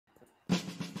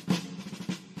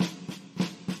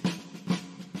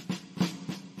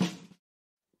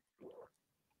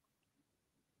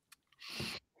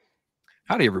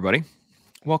Howdy, everybody.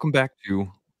 Welcome back to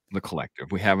The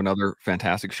Collective. We have another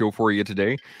fantastic show for you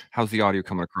today. How's the audio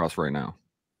coming across right now?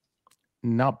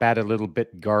 Not bad, a little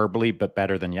bit garbly, but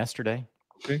better than yesterday.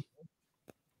 Okay.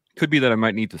 Could be that I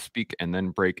might need to speak and then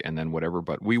break and then whatever,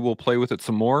 but we will play with it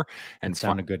some more and It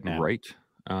sounded good now. right.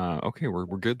 Okay, we're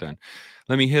good then.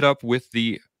 Let me hit up with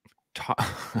the top.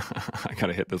 I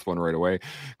gotta hit this one right away.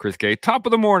 Chris K, top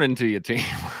of the morning to you, team.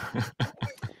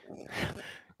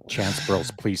 Chance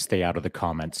Bros, please stay out of the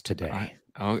comments today.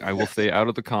 I will stay out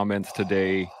of the comments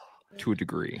today to a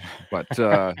degree. But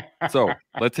so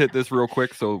let's hit this real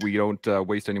quick so we don't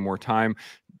waste any more time.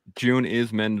 June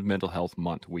is Men's Mental Health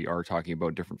Month. We are talking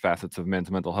about different facets of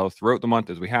men's mental health throughout the month,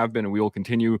 as we have been, and we will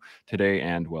continue today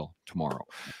and, well, tomorrow.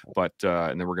 But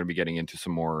and then we're going to be getting into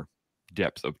some more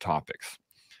depth of topics.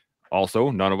 Also,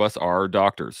 none of us are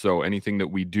doctors, so anything that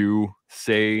we do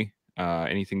say,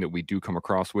 anything that we do come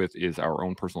across with is our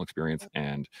own personal experience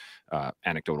and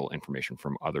anecdotal information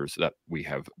from others that we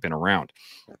have been around.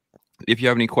 If you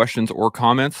have any questions or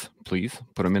comments, please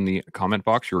put them in the comment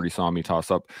box. You already saw me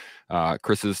toss up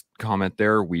Chris's comment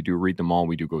there. We do read them all.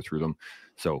 We do go through them.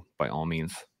 So by all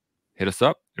means, hit us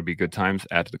up. It'll be good times.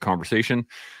 Add to the conversation.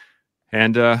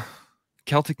 And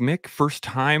Celtic Mick, first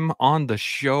time on the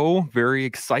show. Very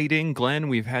exciting. Glenn,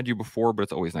 we've had you before, but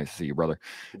it's always nice to see you, brother.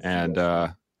 And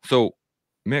so,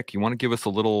 Mick, you want to give us a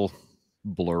little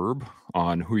blurb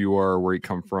on who you are, where you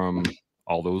come from,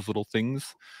 all those little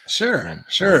things? Sure.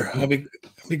 I'll be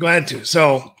glad to.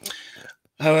 So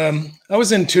I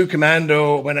was in 2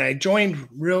 Commando when I joined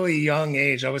really young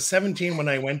age. I was 17 when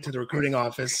I went to the recruiting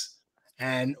office.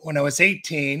 And when I was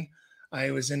 18, I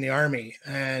was in the Army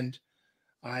and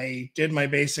I did my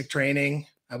basic training.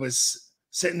 I was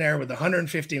sitting there with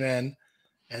 150 men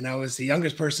and I was the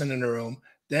youngest person in the room.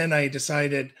 Then I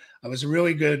decided I was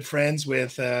really good friends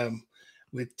with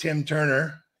Tim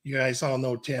Turner. You guys all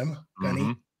know Tim,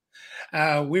 Gunny.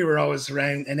 Mm-hmm. We were always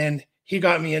around, and then he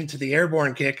got me into the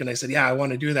airborne kick, and I said, "Yeah, I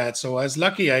want to do that." So I was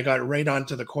lucky; I got right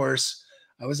onto the course.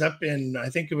 I was up in, I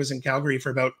think it was in Calgary for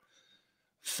about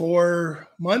 4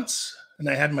 months, and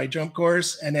I had my jump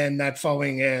course. And then that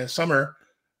following summer,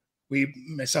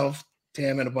 myself,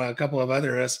 Tim, and a couple of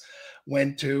others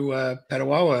went to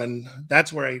Petawawa, and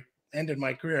that's where I ended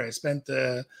my career. I spent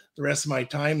the rest of my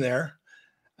time there.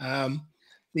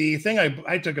 The thing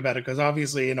I took about it, because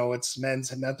obviously, it's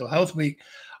Men's Mental Health Week,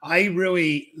 I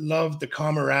really loved the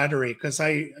camaraderie because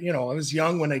I was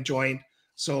young when I joined.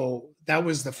 So that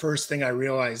was the first thing I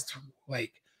realized,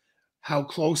 like how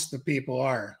close the people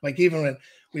are. Like even when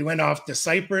we went off to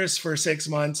Cyprus for 6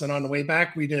 months and on the way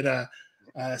back, we did a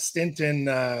stint in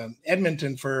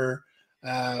Edmonton for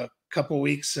a couple of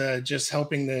weeks, just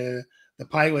helping the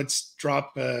pilots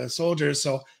drop soldiers.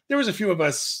 So there was a few of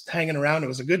us hanging around. It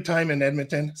was a good time in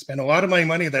Edmonton. Spent a lot of my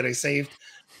money that I saved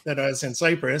that I was in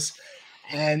Cyprus.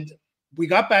 And we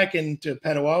got back into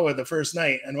Petawawa the first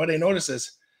night. And what I noticed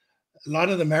is a lot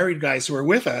of the married guys who were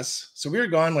with us, so we were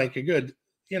gone like a good,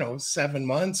 7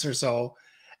 months or so.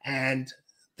 And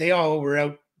they all were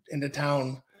out in the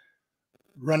town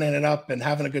running it up and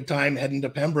having a good time, heading to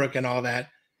Pembroke and all that,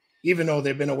 even though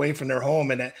they've been away from their home.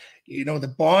 And,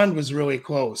 the bond was really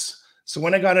close. So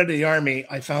when I got out of the Army,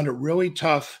 I found it really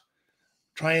tough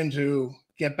trying to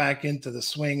get back into the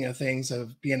swing of things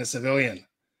of being a civilian.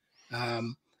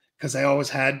 Because I always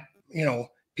had,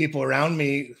 people around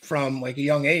me from like a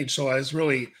young age. So I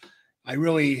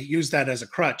really used that as a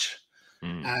crutch.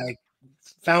 I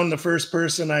found the first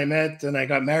person I met and I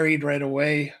got married right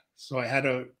away. So I had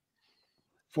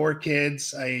 4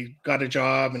 kids. I got a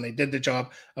job and I did the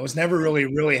job. I was never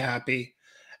really happy.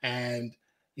 And,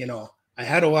 I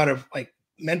had a lot of like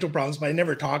mental problems, but I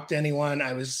never talked to anyone.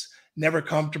 I was never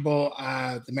comfortable.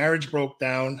 The marriage broke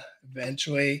down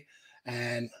eventually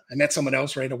and I met someone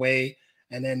else right away.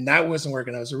 And then that wasn't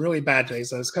working. I was a really bad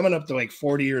place. I was coming up to like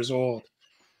 40 years old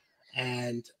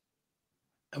and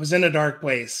I was in a dark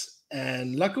place.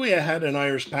 And luckily I had an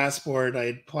Irish passport. I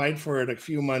applied for it a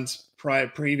few months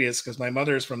previous because my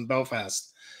mother is from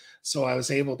Belfast. So I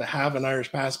was able to have an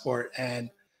Irish passport. And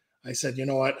I said, you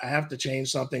know what, I have to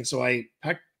change something. So I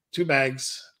packed 2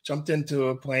 bags, jumped into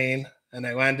a plane, and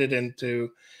I landed into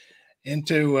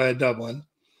Dublin.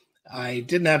 I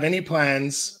didn't have any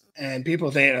plans. And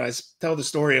people think, I tell the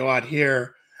story a lot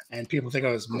here, and people think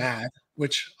I was mad,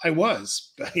 which I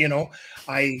was. But,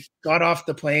 I got off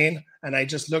the plane and I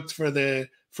just looked for the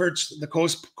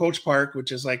Coach Park,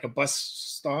 which is like a bus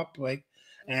stop,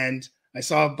 and I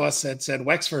saw a bus that said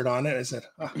Wexford on it. I said,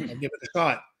 I'll give it a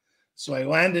shot. So I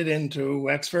landed into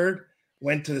Wexford,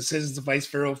 went to the Citizens Advice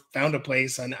Bureau, found a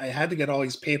place, and I had to get all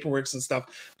these paperwork and stuff.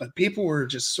 But people were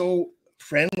just so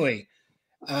friendly.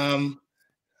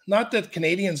 not that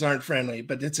Canadians aren't friendly,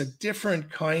 but it's a different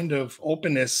kind of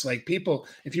openness. Like people,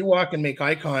 if you walk and make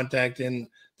eye contact in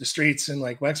the streets in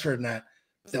like Wexford and that,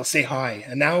 they'll say hi.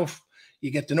 And now you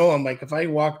get to know them. Like if I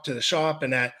walk to the shop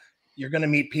and that, you're going to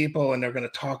meet people and they're going to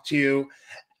talk to you.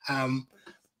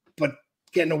 But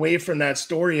getting away from that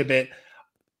story a bit,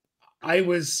 I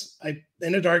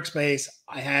in a dark space.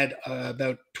 I had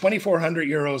about 2,400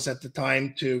 euros at the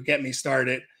time to get me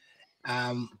started.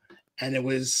 And it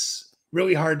was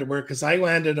really hard to work because I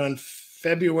landed on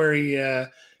February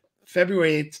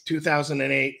 8th,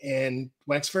 2008 in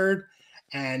Wexford.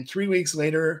 And 3 weeks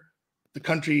later, the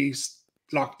country's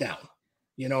locked down.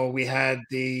 You know, we had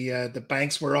the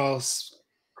banks were all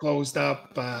closed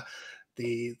up.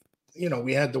 We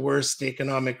had the worst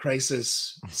economic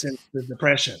crisis since the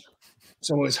Depression.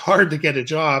 So it was hard to get a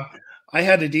job. I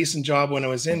had a decent job when I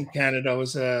was in Canada. I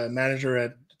was a manager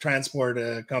at a transport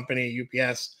company,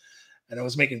 UPS, and I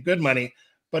was making good money.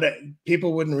 But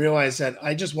people wouldn't realize that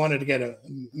I just wanted to get a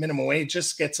minimum wage,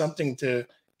 just get something to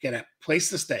get a place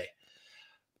to stay.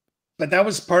 But that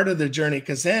was part of the journey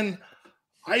because then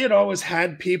I had always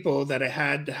had people that I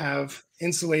had to have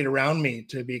insulate around me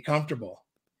to be comfortable,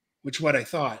 which is what I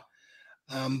thought.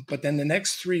 But then the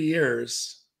next 3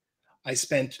 years, I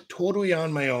spent totally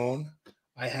on my own.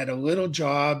 I had a little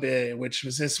job, which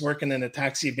was just working in a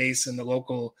taxi base in the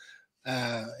local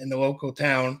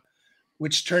town,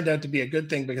 which turned out to be a good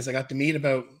thing because I got to meet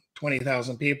about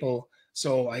 20,000 people.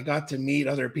 So I got to meet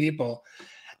other people.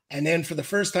 And then for the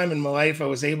first time in my life, I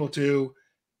was able to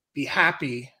be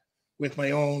happy with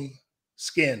my own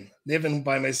skin, living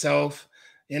by myself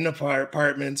in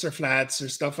apartments or flats or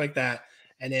stuff like that.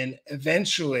 And then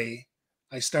eventually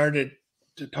I started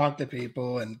to talk to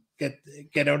people and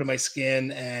get out of my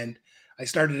skin, and I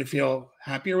started to feel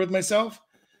happier with myself.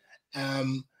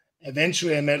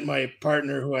 Eventually I met my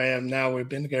partner, who I am now. We've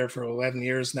been together for 11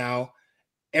 years now.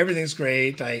 Everything's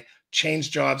great. I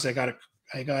changed jobs. I got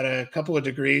a couple of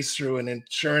degrees through an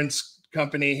insurance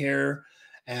company here.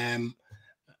 I'm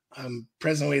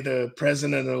presently the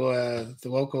president of the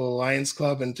local Lions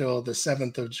Club until the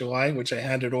 7th of July, which I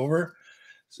handed over.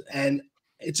 And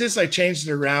it's just I changed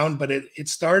it around, but it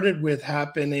started with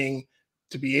happening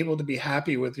to be able to be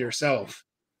happy with yourself.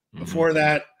 Mm-hmm. Before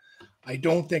that, I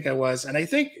don't think I was. And I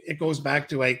think it goes back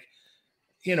to like,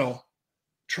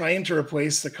 trying to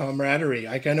replace the camaraderie.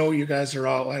 Like I know you guys are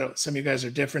all, some of you guys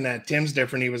are different. Tim's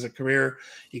different. He was a career.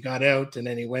 He got out and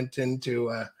then he went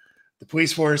into the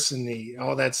police force and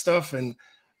all that stuff. And,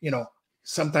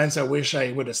 sometimes I wish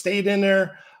I would have stayed in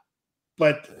there.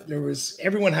 But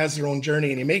everyone has their own journey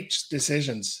and you make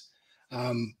decisions.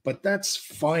 But that's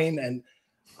fine. And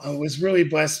I was really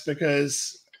blessed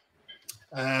because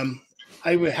I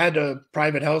had a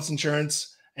private health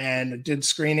insurance and did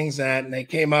screenings and they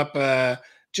came up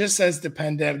just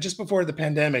before the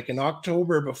pandemic, in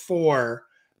October before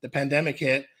the pandemic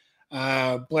hit.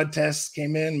 Blood tests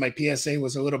came in. My PSA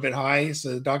was a little bit high.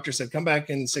 So the doctor said, come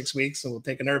back in 6 weeks and we'll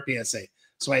take another PSA.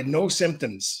 So I had no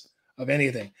symptoms of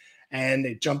anything. And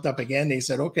it jumped up again. They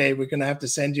said, okay, we're going to have to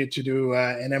send you to do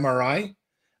an MRI.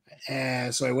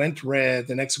 And so I went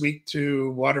the next week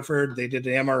to Waterford. They did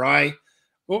an MRI.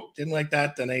 Oh, didn't like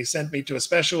that. Then they sent me to a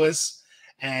specialist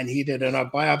and he did a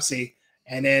biopsy.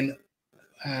 And then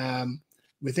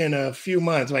within a few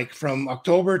months, like from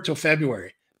October to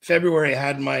February, I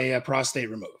had my prostate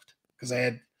removed because I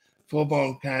had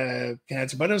full-blown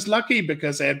cancer. But I was lucky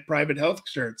because I had private health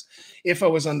insurance. If I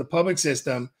was on the public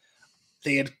system,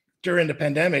 during the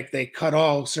pandemic, they cut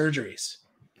all surgeries.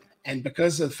 And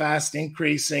because of the fast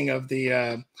increasing of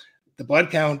the blood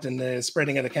count and the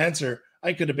spreading of the cancer,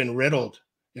 I could have been riddled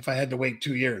if I had to wait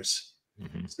 2 years.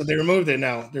 Mm-hmm. So they removed it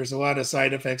now. There's a lot of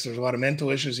side effects. There's a lot of mental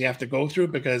issues you have to go through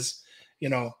because,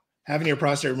 having your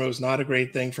prostate removed is not a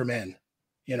great thing for men.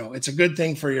 It's a good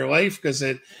thing for your life because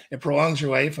it prolongs your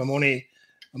life. I'm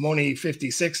only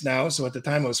 56 now. So at the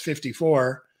time I was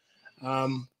 54.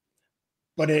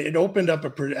 But it opened up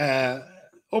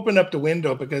the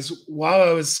window because while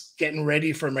I was getting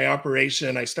ready for my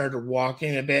operation, I started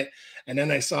walking a bit, and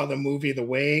then I saw the movie The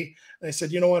Way, and I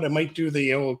said, you know what, I might do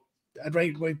the old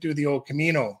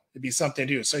Camino. It'd be something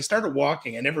to do. So I started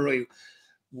walking. I never really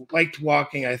liked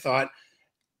walking, I thought,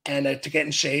 and to get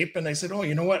in shape. And I said, oh,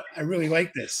 you know what, I really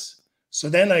like this. So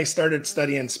then I started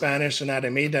studying Spanish, and I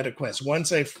made that a quest.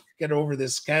 Once I get over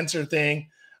this cancer thing,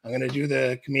 I'm going to do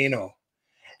the Camino.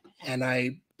 And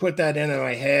I put that into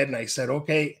my head and I said,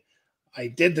 okay, I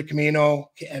did the Camino.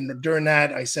 And during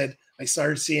that, I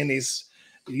started seeing these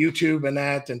YouTube and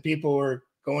that, and people were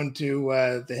going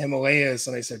to the Himalayas.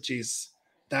 And I said, geez,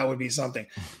 that would be something.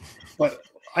 But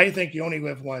I think you only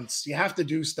live once. You have to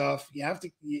do stuff. You have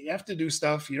to do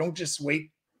stuff. You don't just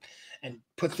wait and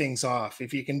put things off.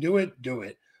 If you can do it, do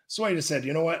it. So I just said,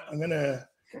 you know what?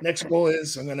 Next goal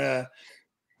is I'm gonna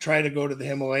try to go to the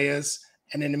Himalayas.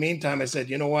 And in the meantime, I said,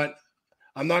 you know what?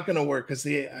 I'm not going to work because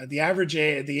the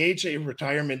age of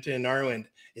retirement in Ireland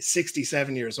is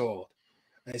 67 years old.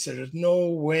 And I said, there's no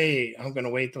way I'm going to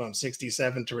wait till I'm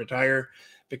 67 to retire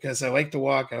because I like to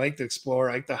walk, I like to explore,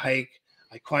 I like to hike.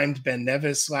 I climbed Ben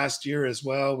Nevis last year as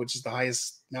well, which is the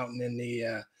highest mountain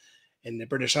in the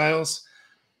British Isles.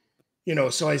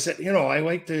 So I said, I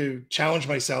like to challenge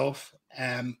myself.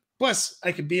 Plus,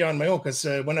 I could be on my own because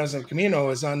when I was in Camino, I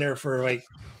was on there for like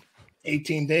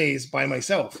 18 days by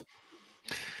myself.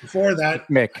 Before that,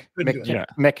 Mick,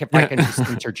 if I can just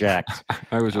interject.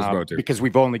 I was just about to. Because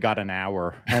we've only got an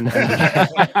hour. And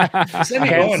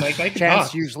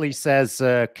Chance usually says,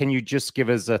 can you just give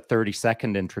us a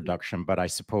 30-second introduction? But I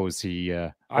suppose he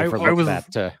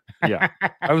overlooked that. Yeah,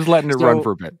 I was letting it run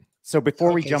for a bit. So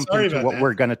before we jump into what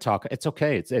we're going to talk, it's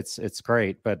okay. It's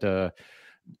great. But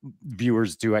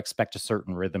viewers do expect a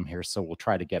certain rhythm here, so we'll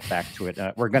try to get back to it.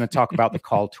 We're going to talk about the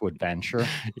call to adventure.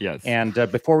 Yes. And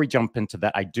before we jump into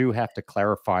that, I do have to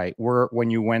clarify,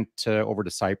 when you went over to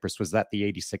Cyprus, was that the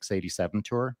 86-87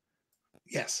 tour?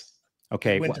 Yes.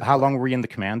 Okay. How long were you in the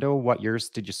commando? What years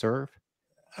did you serve?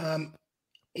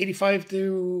 85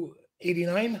 to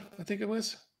 89, I think it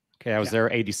was. Okay, I was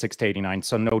there 86 to 89,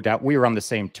 so no doubt we were on the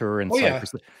same tour in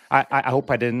Cyprus. Yeah. I hope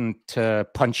I didn't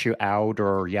punch you out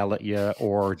or yell at you,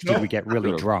 or did we get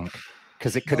really drunk?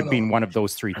 Because it could have been one of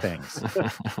those three things.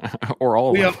 Or all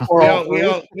of them.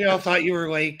 We all thought you were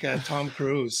like Tom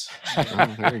Cruise.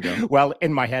 Oh, there you go. Well,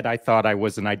 in my head, I thought I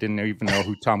was, and I didn't even know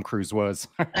who Tom Cruise was.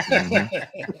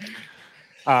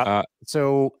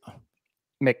 So,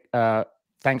 Mick,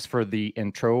 thanks for the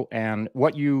intro. And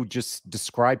what you just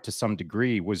described to some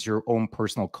degree was your own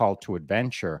personal call to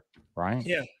adventure, right?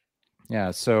 Yeah.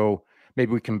 Yeah. So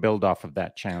maybe we can build off of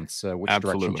that, Chance. Which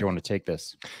direction do you want to take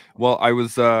this? Well, I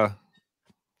was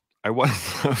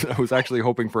actually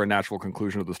hoping for a natural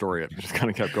conclusion of the story. It just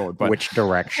kind of kept going. But which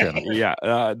direction? Yeah.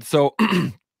 So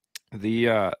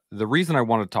the reason I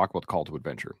wanted to talk about the call to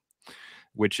adventure,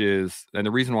 and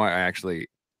the reason why I actually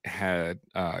had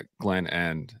Glenn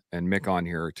and Mick on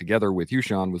here together with you,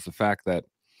 Sean, was the fact that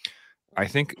I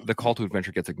think the call to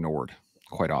adventure gets ignored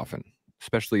quite often,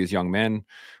 especially as young men.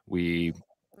 We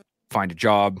find a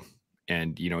job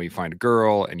and you find a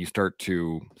girl and you start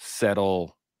to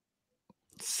settle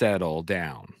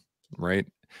down, right?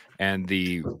 And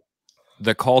the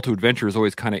call to adventure is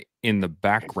always kind of in the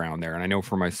background there. And I know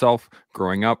for myself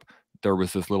growing up, there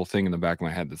was this little thing in the back of my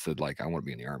head that said, like, I want to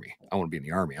be in the army. I want to be in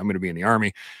the army. I'm going to be in the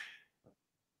army.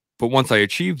 But once I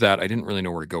achieved that, I didn't really know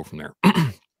where to go from there.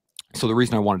 So the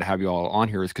reason I wanted to have you all on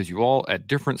here is because you all at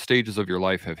different stages of your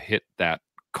life have hit that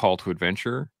call to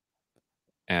adventure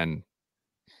and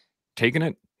taken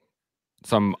it.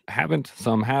 Some haven't,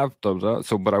 some have.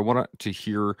 So, but I want to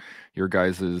hear your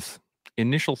guys'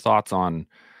 initial thoughts on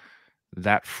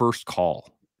that first call,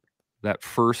 that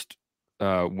first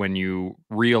when you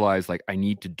realize, like, I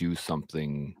need to do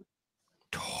something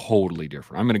totally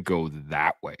different. I'm going to go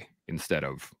that way instead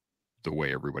of the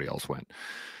way everybody else went.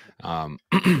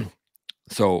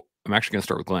 So I'm actually going to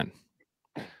start with Glenn.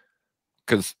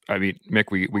 Because, I mean,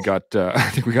 Mick, we got, I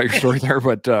think we got your story there,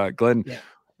 but Glenn,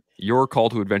 your call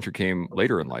to adventure came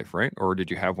later in life, right? Or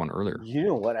did you have one earlier? You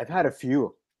know what? I've had a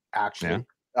few, actually.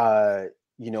 Yeah.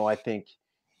 I think,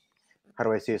 how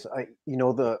do I say this?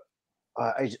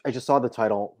 I just saw the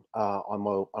title on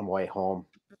my way home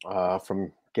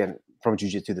from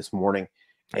jiu-jitsu this morning,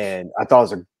 and I thought it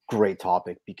was a great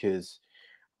topic because,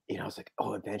 I was like,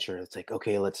 oh, adventure. It's like,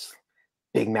 okay, let's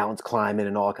big mountains climbing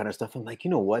and all that kind of stuff. I'm like,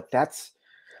 you know what? That's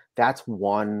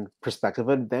one perspective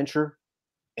of adventure,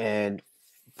 and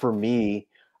for me,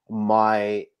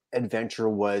 my adventure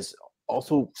was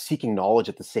also seeking knowledge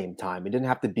at the same time. It didn't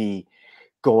have to be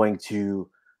going to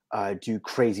do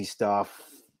crazy stuff,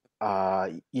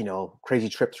 crazy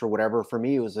trips or whatever. For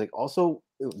me, it was like also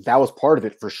that was part of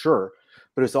it for sure,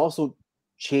 but it's also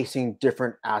chasing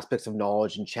different aspects of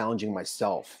knowledge and challenging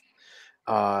myself.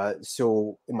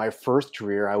 So in my first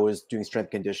career, I was doing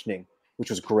strength conditioning, which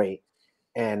was great,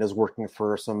 and I was working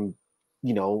for some,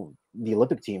 the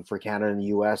Olympic team for Canada and the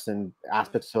US and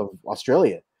aspects of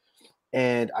Australia.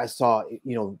 And I saw,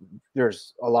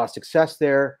 there's a lot of success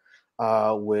there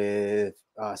with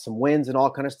some wins and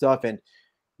all kind of stuff. And,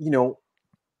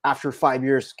 after 5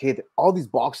 years, okay, all these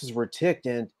boxes were ticked,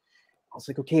 and I was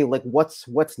like, okay, like what's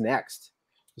next?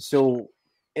 So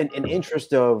in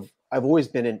interest of, I've always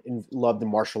been in love the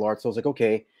martial arts. So I was like,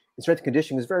 okay, strength and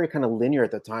conditioning was very kind of linear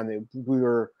at the time. We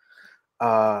were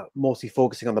mostly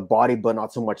focusing on the body, but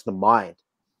not so much the mind.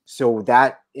 So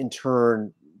that in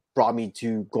turn brought me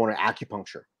to going to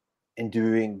acupuncture and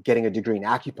getting a degree in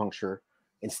acupuncture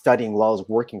and studying while I was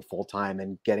working full time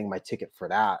and getting my ticket for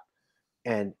that.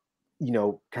 And,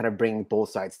 kind of bringing both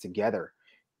sides together.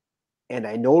 And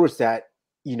I noticed that,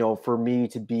 for me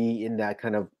to be in that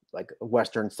kind of like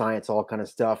Western science, all kind of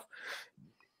stuff,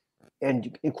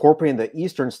 and incorporating the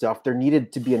Eastern stuff, there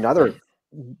needed to be another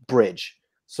bridge.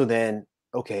 So then,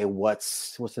 okay,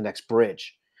 what's the next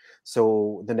bridge?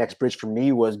 So the next bridge for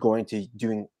me was going to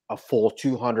doing a full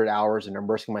 200 hours and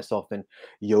immersing myself in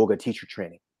yoga teacher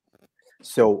training.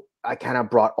 So I kind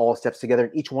of brought all steps together.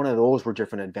 Each one of those were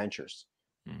different adventures.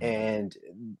 Mm-hmm. And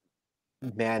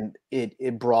man,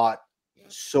 it brought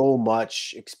so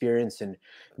much experience and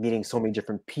meeting so many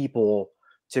different people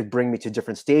to bring me to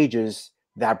different stages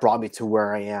that brought me to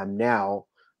where I am now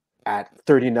at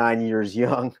 39 years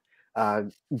young,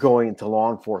 going into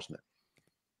law enforcement.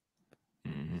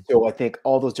 Mm-hmm. So I think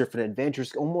all those different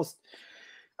adventures almost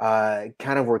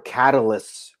kind of were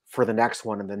catalysts for the next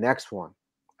one and the next one.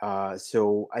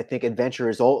 So I think adventure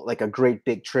is all like a great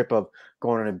big trip of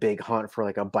going on a big hunt for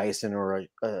like a bison or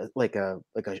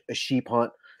a sheep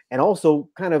hunt, and also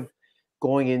kind of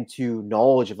going into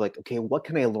knowledge of like, okay, what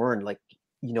can I learn? Like,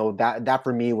 that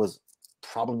for me was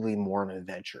probably more an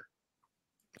adventure.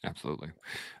 Absolutely.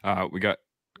 We got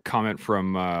comment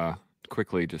from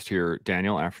quickly just here.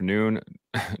 Daniel, afternoon.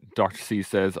 Dr. C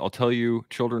says, I'll tell you,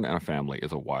 children and a family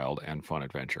is a wild and fun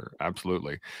adventure.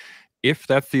 Absolutely. If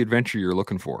that's the adventure you're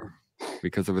looking for,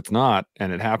 because if it's not,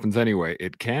 and it happens anyway,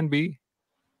 it can be.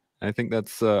 I think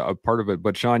that's a part of it.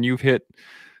 But Sean, you've hit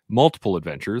multiple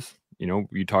adventures.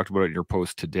 You talked about it in your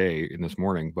post today in this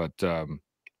morning, but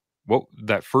what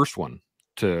that first one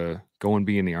to go and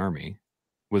be in the Army,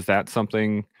 was that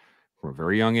something from a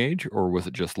very young age, or was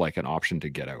it just like an option to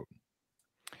get out?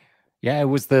 Yeah, it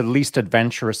was the least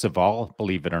adventurous of all,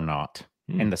 believe it or not.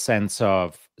 In the sense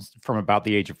of, from about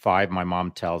the age of 5, my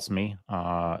mom tells me,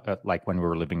 like when we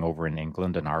were living over in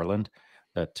England and Ireland,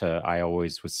 that I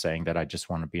always was saying that I just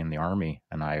want to be in the Army.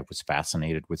 And I was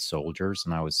fascinated with soldiers,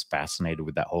 and I was fascinated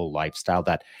with that whole lifestyle,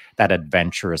 that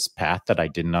adventurous path that I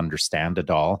didn't understand at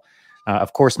all.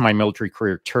 Of course, my military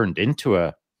career turned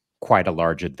into quite a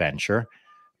large adventure,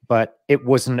 but it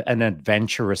wasn't an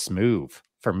adventurous move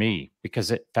for me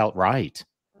because it felt right.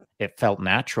 It felt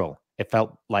natural. It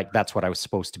felt like that's what I was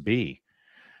supposed to be.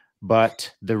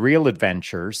 But the real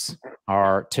adventures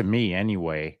are, to me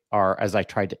anyway, as I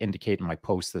tried to indicate in my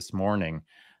post this morning,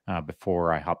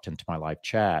 before I hopped into my live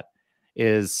chat,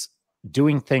 is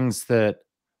doing things that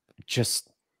just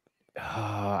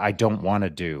I don't want to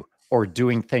do, or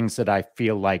doing things that I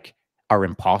feel like are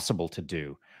impossible to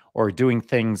do, or doing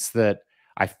things that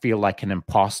I feel like an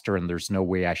imposter and there's no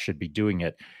way I should be doing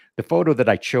it. The photo that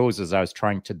I chose as I was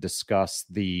trying to discuss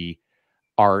the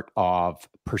art of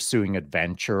pursuing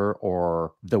adventure,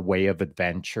 or the way of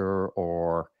adventure,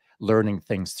 or learning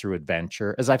things through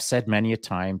adventure. As I've said many a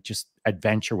time, just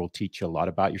adventure will teach you a lot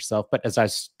about yourself. But as I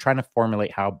was trying to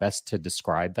formulate how best to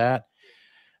describe that,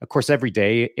 of course, every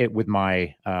day with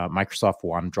my Microsoft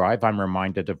OneDrive, I'm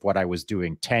reminded of what I was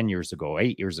doing 10 years ago,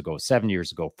 8 years ago, 7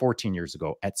 years ago, 14 years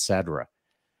ago, etc.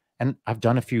 And I've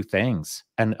done a few things,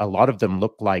 and a lot of them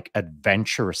look like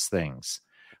adventurous things.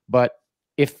 But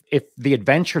if the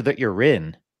adventure that you're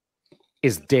in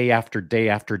is day after day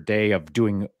after day of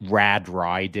doing rad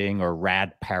riding or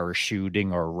rad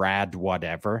parachuting or rad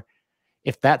whatever,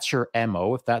 if that's your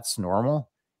MO, if that's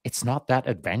normal, it's not that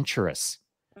adventurous.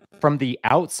 From the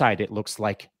outside, it looks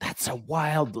like that's a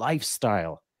wild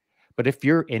lifestyle. But if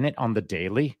you're in it on the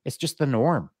daily, it's just the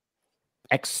norm.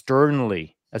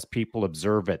 Externally, as people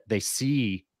observe it, they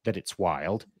see that it's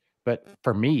wild. But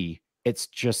for me, it's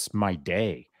just my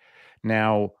day.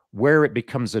 Now, where it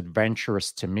becomes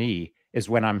adventurous to me is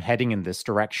when I'm heading in this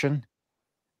direction,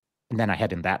 and then I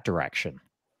head in that direction.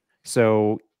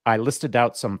 So I listed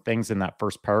out some things in that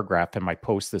first paragraph in my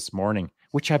post this morning,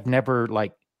 which I've never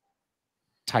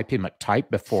typed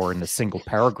before in a single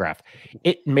paragraph.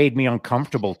 It made me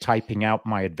uncomfortable typing out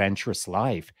my adventurous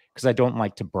life because I don't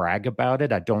like to brag about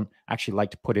it. I don't actually like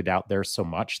to put it out there so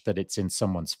much that it's in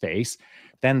someone's face.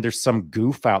 Then there's some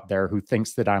goof out there who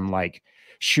thinks that I'm like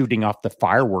shooting off the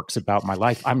fireworks about my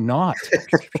life. I'm not.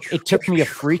 It took me a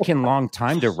freaking long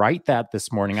time to write that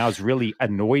this morning. I was really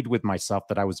annoyed with myself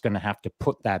that I was going to have to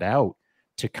put that out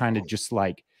to kind of just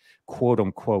like quote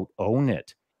unquote own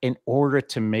it, in order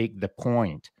to make the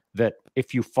point that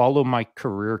if you follow my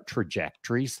career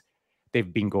trajectories,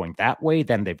 they've been going that way,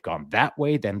 then they've gone that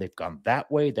way, then they've gone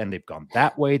that way, then they've gone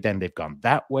that way, then they've gone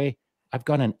that way. I've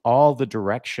gone in all the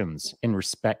directions in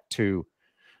respect to,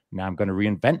 now I'm going to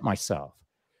reinvent myself.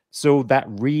 So that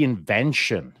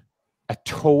reinvention, a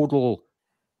total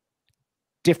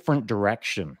different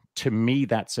direction, to me,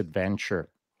 that's adventure.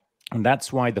 And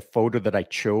that's why the photo that I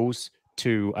chose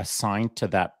to assign to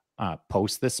that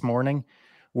post this morning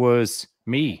was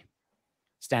me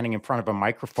standing in front of a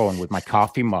microphone with my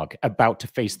coffee mug, about to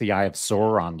face the Eye of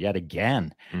Sauron yet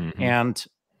again. And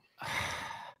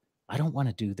I don't want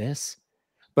to do this,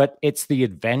 but it's the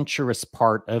adventurous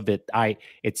part of it.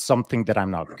 It's something that I'm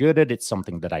not good at. It's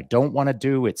something that I don't want to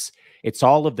do. It's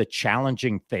all of the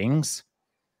challenging things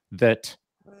that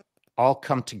all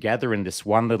come together in this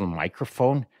one little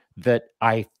microphone that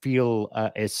I feel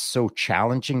is so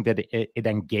challenging that it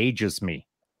engages me,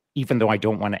 even though I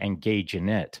don't want to engage in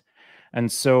it. And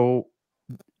so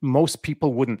most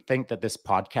people wouldn't think that this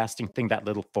podcasting thing, that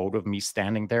little photo of me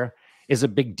standing there, is a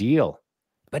big deal,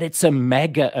 but it's a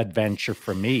mega adventure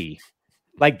for me.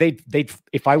 Like they'd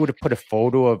if I would have put a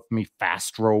photo of me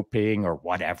fast roping or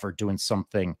whatever, doing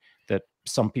something that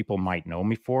some people might know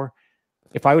me for,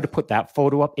 if I would have put that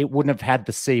photo up, it wouldn't have had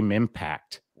the same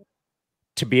impact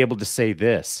to be able to say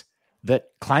this, that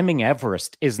climbing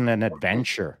Everest isn't an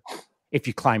adventure if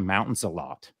you climb mountains a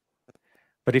lot.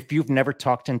 But if you've never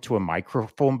talked into a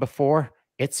microphone before,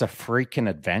 it's a freaking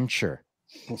adventure.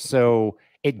 So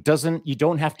you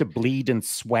don't have to bleed and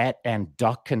sweat and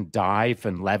duck and dive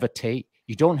and levitate.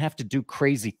 You don't have to do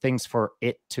crazy things for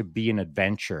it to be an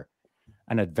adventure.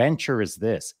 An adventure is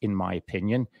this, in my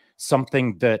opinion,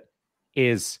 something that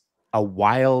is a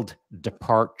wild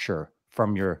departure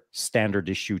from your standard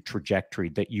issue trajectory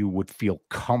that you would feel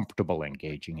comfortable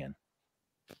engaging in.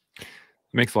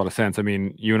 Makes a lot of sense. I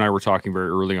mean, you and I were talking very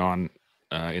early on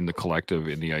in the collective,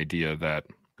 in the idea that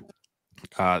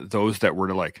those that were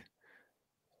to, like,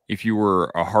 if you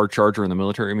were a hard charger in the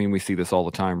military, I mean, we see this all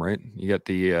the time, right? You get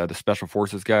the special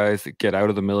forces guys that get out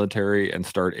of the military and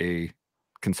start a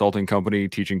consulting company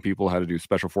teaching people how to do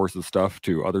special forces stuff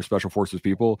to other special forces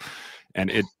people,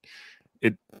 and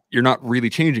you're not really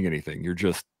changing anything.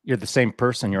 You're the same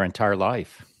person your entire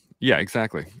life. Yeah,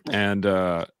 exactly. And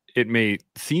it may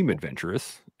seem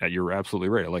adventurous. You're absolutely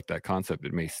right. I like that concept.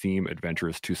 It may seem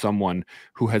adventurous to someone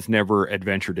who has never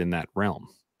adventured in that realm.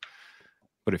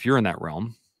 But if you're in that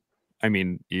realm, I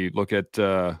mean, you look at,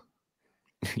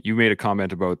 you made a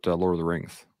comment about Lord of the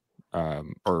Rings,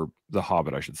 or The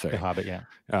Hobbit, I should say. The Hobbit,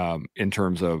 yeah. In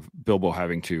terms of Bilbo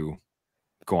having to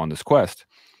go on this quest.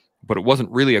 But it wasn't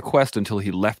really a quest until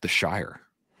he left the Shire,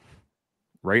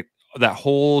 right? That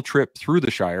whole trip through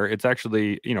the Shire, it's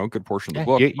actually, a good portion of the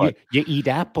book. You eat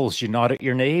apples, you nod at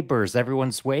your neighbors,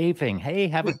 everyone's waving. Hey,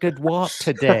 have a good walk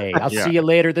today. I'll see you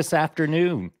later this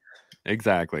afternoon.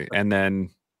 Exactly. And then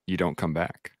you don't come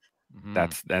back.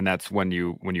 That's when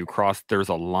you cross, there's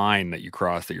a line that you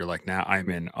cross that you're like, now I'm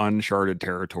in uncharted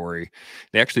territory.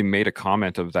 They actually made a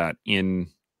comment of that in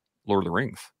Lord of the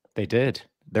Rings. They did.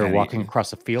 They're walking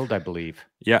across a field, I believe.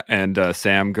 Yeah, and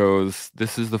Sam goes,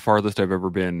 "This is the farthest I've ever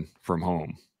been from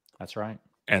home." That's right.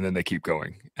 And then they keep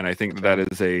going. And I think that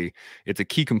is it's a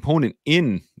key component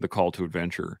in the call to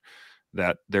adventure,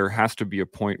 that there has to be a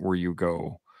point where you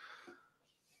go,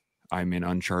 I'm in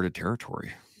uncharted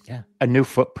territory. Yeah. A new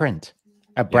footprint,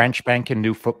 a branch bank and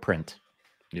new footprint.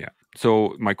 Yeah.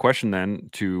 So my question then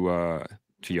to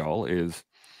y'all is,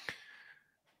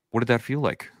 what did that feel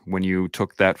like when you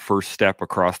took that first step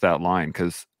across that line?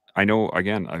 Because I know,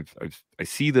 again, I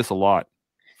see this a lot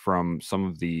from some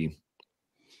of the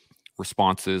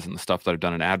responses and the stuff that I've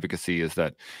done in advocacy, is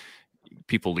that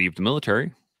people leave the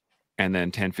military and then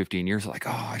 10, 15 years like,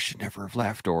 oh, I should never have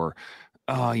left, or,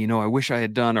 oh, I wish I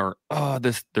had done, or, oh,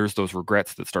 there's those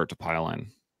regrets that start to pile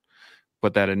in.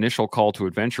 But that initial call to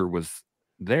adventure was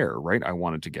there, right? I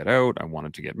wanted to get out. I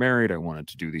wanted to get married. I wanted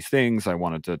to do these things. I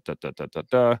wanted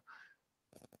to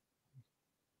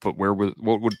But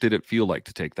what did it feel like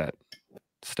to take that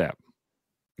step,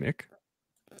 Mick?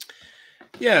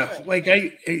 Yeah, like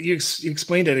you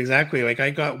explained it exactly. Like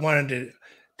wanted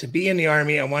to be in the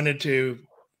Army. I wanted to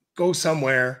go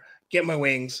somewhere, get my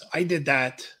wings. I did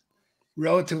that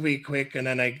relatively quick, and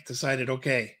then I decided,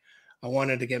 okay, I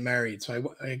wanted to get married.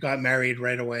 So I got married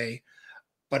right away.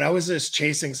 But I was just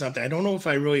chasing something. I don't know if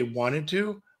I really wanted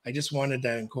to. I just wanted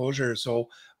that enclosure. So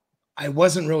I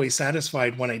wasn't really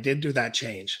satisfied when I did do that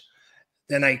change.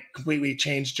 Then I completely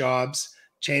changed jobs,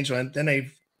 Then I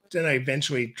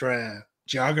eventually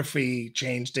geography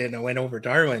changed it, and I went over to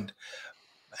Ireland.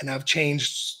 And I've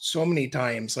changed so many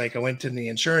times. Like I went to the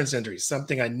insurance industry,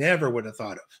 something I never would have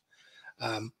thought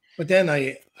of. But then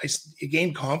I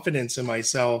gained confidence in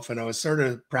myself, and I was sort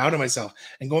of proud of myself.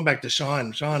 And going back to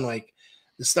Sean, like,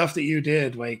 the stuff that you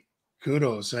did, like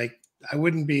kudos. Like, I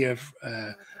wouldn't be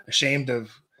ashamed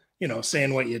of,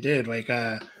 saying what you did. Like,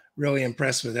 really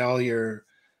impressed with all your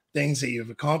things that you've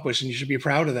accomplished, and you should be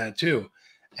proud of that too.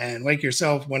 And like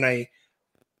yourself, when I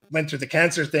went through the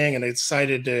cancer thing and I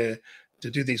decided to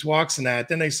do these walks and that,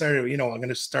 then I started, I'm going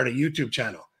to start a YouTube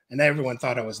channel, and everyone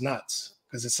thought I was nuts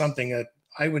because it's something that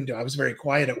I wouldn't do. I was very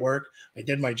quiet at work. I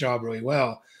did my job really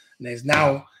well. And it's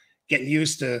now getting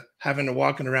used to having to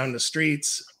walking around the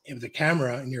streets with the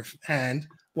camera in your hand,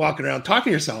 walking around,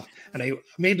 talking to yourself. And I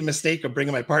made the mistake of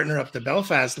bringing my partner up to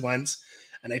Belfast once,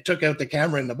 and I took out the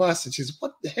camera in the bus, and she says,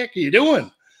 "What the heck are you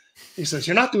doing?" He says,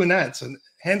 "You're not doing that." So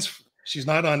hence, she's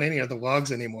not on any of the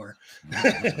vlogs anymore.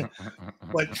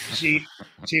 But she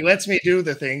lets me do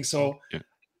the thing. So,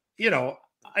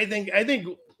 I think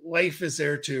life is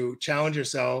there to challenge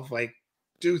yourself, like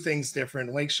do things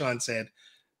different. Like Sean said,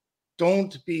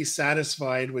 don't be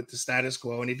satisfied with the status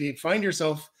quo. And if you find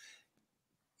yourself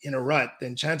in a rut,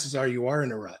 then chances are you are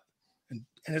in a rut. And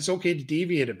it's okay to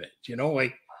deviate a bit,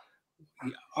 like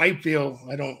I feel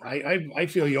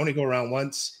you only go around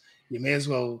once. You may as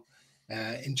well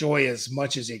enjoy as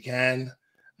much as you can.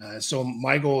 So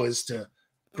my goal is to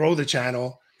grow the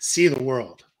channel, see the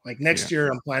world. Like next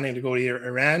year, I'm planning to go to either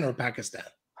Iran or Pakistan.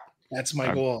 That's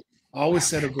my goal. Always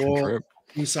set a goal,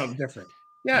 do something different.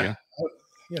 Yeah.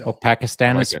 Well,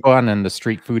 Pakistan is fun and the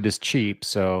street food is cheap,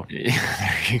 so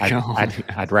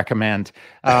I'd recommend.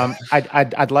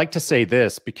 I'd like to say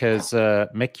this because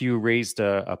Mick, you raised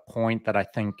a point that I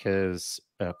think is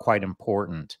quite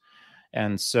important.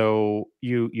 And so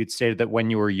you'd stated that when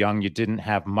you were young, you didn't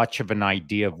have much of an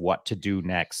idea of what to do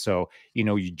next. So,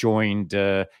 you joined,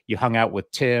 you hung out with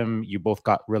Tim, you both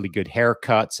got really good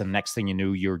haircuts, and next thing you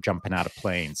knew, you were jumping out of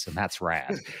planes, and that's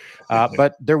rad.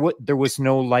 But there was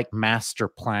no like master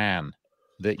plan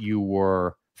that you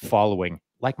were following.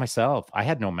 Like myself, I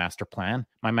had no master plan.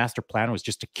 My master plan was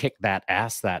just to kick that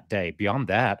ass that day. Beyond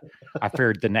that, I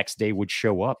figured the next day would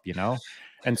show up,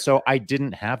 And so I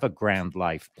didn't have a grand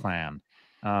life plan.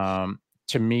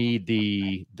 To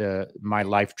me, my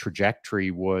life trajectory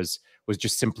was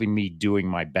just simply me doing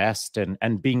my best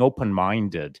and being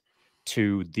open-minded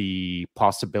to the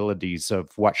possibilities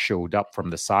of what showed up from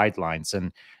the sidelines,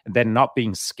 and then not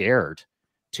being scared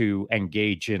to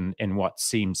engage in what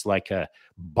seems like a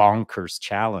bonkers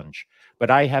challenge.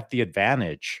 But I have the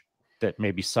advantage that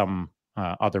maybe some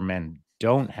other men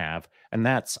don't have, and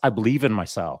that's I believe in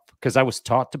myself, because I was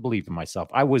taught to believe in myself.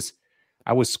 I was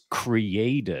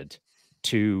created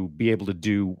to be able to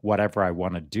do whatever I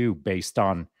want to do based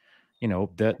on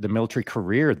the military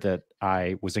career that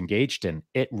I was engaged in.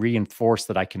 It reinforced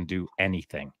that I can do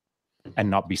anything and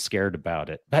not be scared about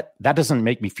it. That doesn't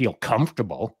make me feel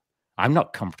comfortable. I'm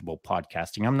not comfortable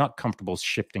podcasting. I'm not comfortable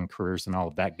shifting careers and all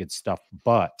of that good stuff,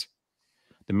 but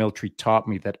the military taught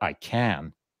me that I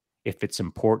can, if it's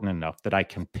important enough, that I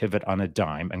can pivot on a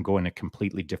dime and go in a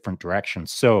completely different direction.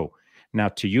 So now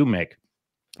to you, Mick,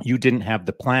 you didn't have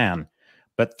the plan,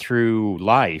 but through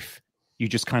life, you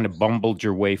just kind of bumbled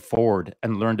your way forward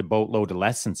and learned a boatload of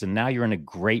lessons. And now you're in a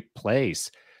great place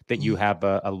that you have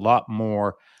a lot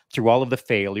more through all of the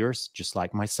failures, just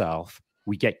like myself.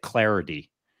 We get clarity.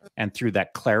 And through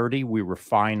that clarity, we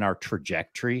refine our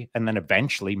trajectory. And then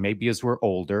eventually, maybe as we're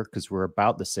older, because we're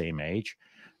about the same age,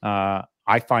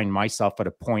 I find myself at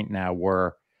a point now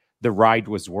where the ride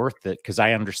was worth it because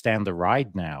I understand the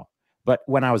ride now. But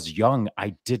when I was young,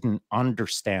 I didn't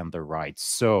understand the ride.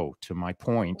 So to my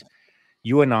point,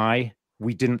 you and I,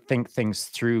 we didn't think things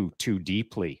through too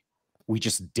deeply. We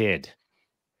just did.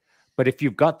 But if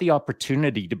you've got the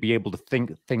opportunity to be able to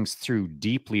think things through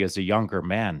deeply as a younger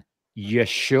man, you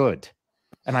should.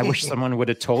 And I wish someone would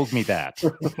have told me that,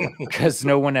 because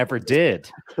no one ever did.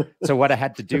 So what I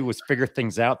had to do was figure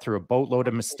things out through a boatload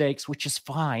of mistakes, which is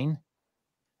fine.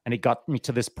 And it got me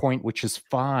to this point, which is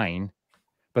fine.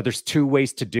 But there's two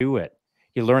ways to do it.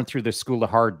 You learn through the school of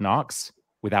hard knocks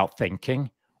without thinking,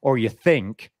 or you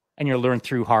think and you learn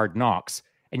through hard knocks,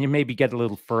 and you maybe get a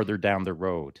little further down the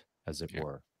road, as it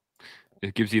were.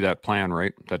 It gives you that plan,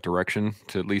 right? That direction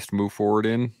to at least move forward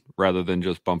in, rather than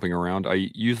just bumping around. I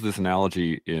use this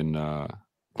analogy in,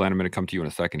 Glenn, I'm going to come to you in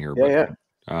a second here.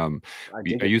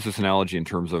 I use this analogy in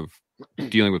terms of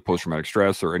dealing with post-traumatic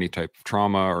stress or any type of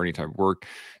trauma or any type of work,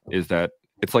 is that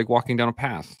it's like walking down a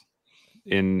path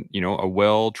in, a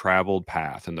well-traveled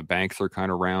path, and the banks are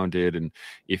kind of rounded. And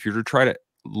if you're to try to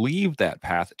leave that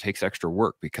path, it takes extra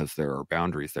work because there are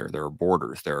boundaries there are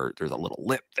borders there's a little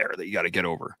lip there that you got to get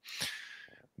over,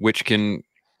 which can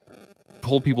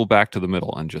pull people back to the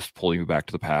middle and just pull you back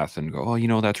to the path and go,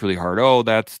 oh, that's really hard. Oh,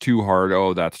 that's too hard.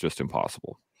 Oh, that's just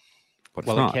impossible. But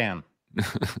well, it can.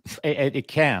 It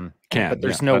can, but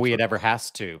there's no way it ever has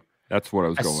to. That's what I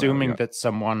was going with. Assuming that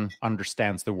someone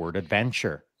understands the word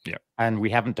adventure. Yeah. And we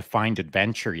haven't defined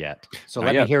adventure yet. So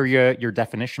let me hear your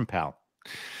definition, pal.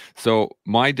 So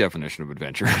my definition of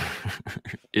adventure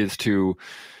is to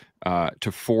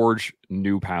forge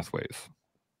new pathways.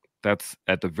 That's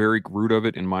at the very root of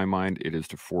it. In my mind, it is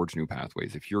to forge new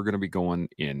pathways. If you're going to be going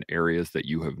in areas that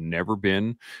you have never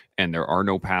been and there are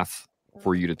no paths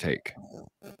for you to take.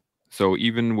 So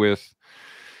even with,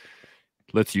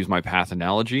 let's use my path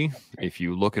analogy. If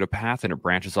you look at a path and it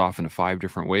branches off into 5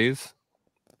 different ways,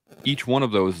 each one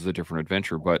of those is a different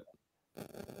adventure, but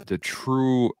the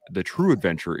true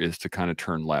adventure is to kind of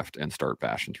turn left and start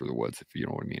bashing through the woods, if you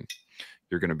know what I mean.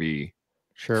 You're going to be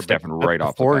stepping right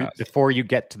off the path. Before you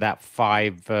get to that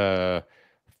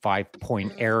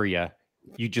 5-point area,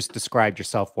 you just described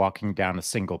yourself walking down a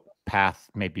single path,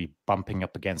 maybe bumping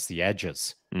up against the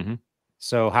edges. Mm-hmm.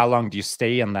 So how long do you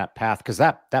stay on that path? Because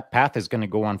that path is going to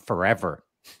go on forever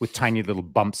with tiny little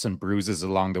bumps and bruises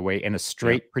along the way in a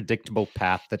straight, predictable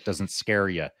path that doesn't scare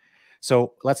you.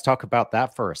 So let's talk about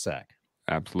that for a sec.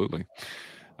 Absolutely.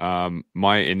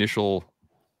 My initial,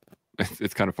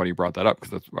 it's kind of funny you brought that up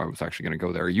because I was actually going to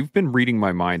go there. You've been reading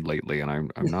my mind lately, and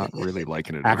I'm not really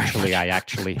liking it. Actually, I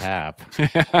actually have.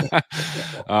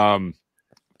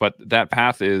 But that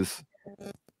path is,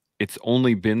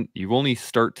 you've only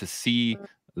start to see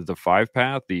the 5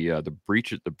 path, the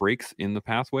breaks in the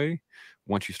pathway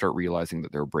once you start realizing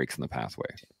that there are breaks in the pathway.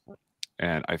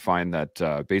 And I find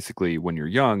that basically when you're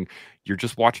young, you're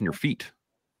just watching your feet.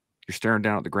 You're staring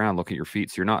down at the ground, looking at your feet.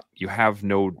 So you have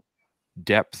no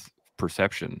depth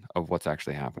perception of what's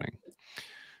actually happening.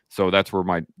 So that's where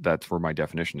my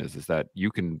definition is that you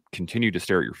can continue to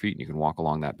stare at your feet and you can walk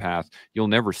along that path. You'll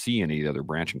never see any other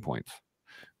branching points,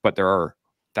 but there are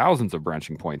thousands of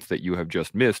branching points that you have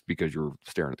just missed because you're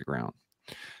staring at the ground.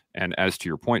 And as to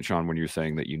your point, Sean, when you're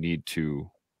saying that you need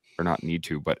to, or not need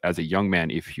to, but as a young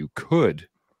man, if you could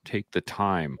take the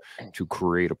time to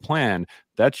create a plan,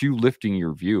 that's you lifting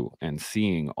your view and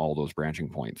seeing all those branching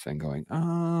points and going,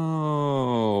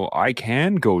 oh, I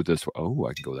can go this way. Oh,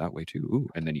 I can go that way too. Ooh.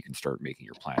 And then you can start making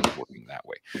your plan working that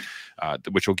way,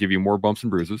 which will give you more bumps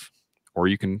and bruises. Or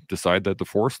you can decide that the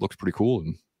forest looks pretty cool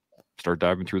and start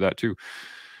diving through that too.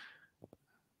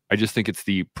 I just think it's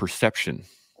the perception.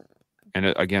 And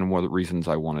again, one of the reasons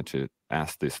I wanted to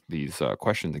ask these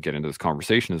questions and get into this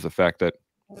conversation is the fact that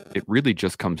it really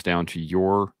just comes down to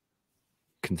your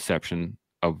conception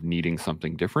of needing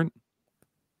something different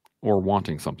or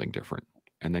wanting something different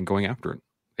and then going after it.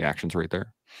 The action's right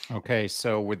there. Okay.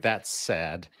 So with that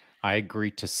said, I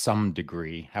agree to some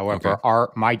degree. However,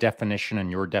 my definition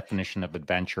and your definition of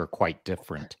adventure are quite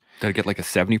different. Did I get like a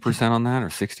 70% on that or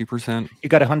 60%? You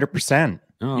got 100%.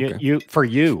 Oh, okay. You for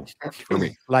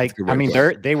me. Like, I mean,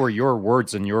 they were your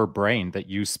words in your brain that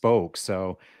you spoke.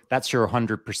 So that's your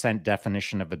 100%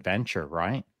 definition of adventure,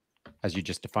 right? As you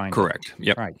just defined. Correct.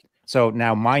 Yep. Right. So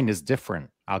now mine is different.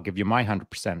 I'll give you my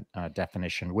 100%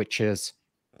 definition, which is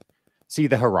see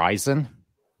the horizon.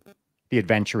 The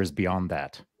adventure is beyond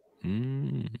that.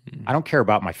 I don't care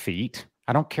about my feet.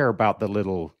 I don't care about the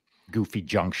little goofy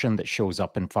junction that shows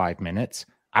up in 5 minutes.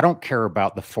 I don't care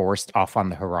about the forest off on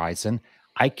the horizon.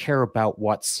 I care about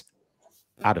what's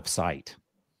out of sight.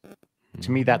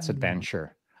 To me, that's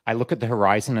adventure. I look at the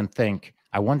horizon and think,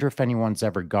 I wonder if anyone's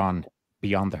ever gone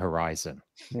beyond the horizon.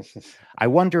 I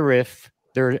wonder if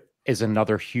there is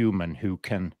another human who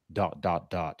can ...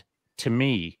 To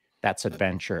me, that's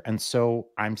adventure. And so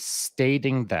I'm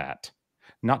stating that,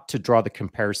 not to draw the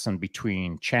comparison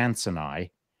between Chance and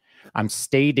I'm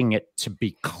stating it to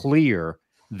be clear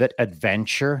that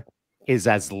adventure is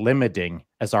as limiting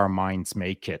as our minds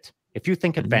make it. If you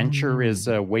think adventure is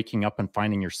waking up and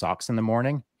finding your socks in the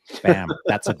morning, bam,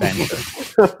 that's adventure.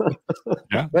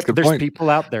 Yeah, but there's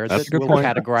people out there that will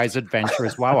categorize adventure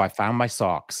as, wow, I found my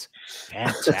socks.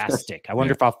 Fantastic. I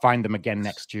wonder if I'll find them again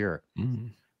next year.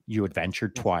 You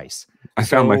adventured twice. I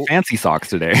found my fancy socks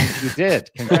today. You did.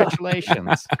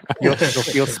 Congratulations. You'll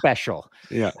feel special.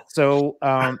 Yeah. So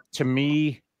to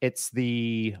me, it's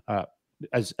the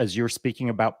as you're speaking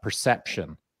about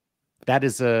perception, that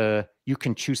is you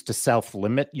can choose to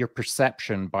self-limit your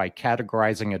perception by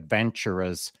categorizing adventure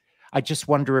as, I just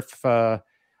wonder if I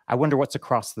wonder what's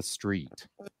across the street.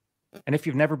 And if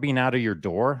you've never been out of your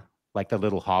door, like the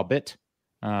little hobbit,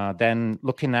 then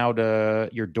looking out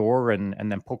your door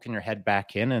and then poking your head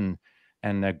back in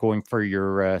and going for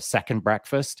your second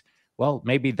breakfast, well,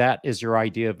 maybe that is your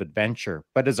idea of adventure.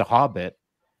 But as a hobbit,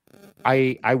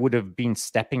 I would have been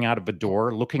stepping out of a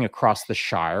door, looking across the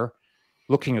Shire,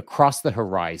 looking across the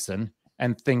horizon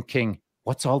and thinking,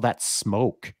 what's all that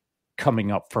smoke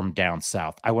coming up from down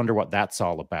south. I wonder what that's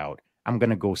all about. I'm going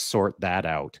to go sort that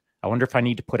out. I wonder if I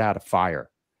need to put out a fire.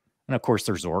 And of course,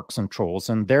 there's orcs and trolls,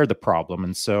 and they're the problem.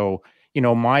 And so, you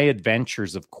know, my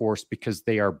adventures, of course, because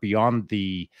they are beyond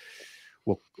the,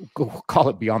 we'll call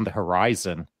it beyond the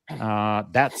horizon.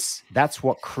 That's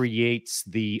what creates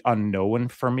the unknown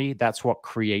for me. That's what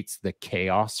creates the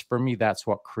chaos for me. That's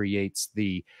what creates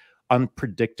the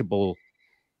unpredictable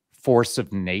force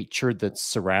of nature that's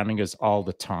surrounding us all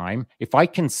the time. If I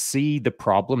can see the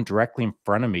problem directly in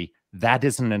front of me, that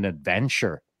isn't an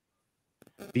adventure.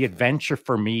 The adventure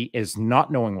for me is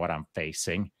not knowing what I'm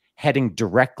facing, heading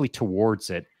directly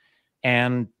towards it,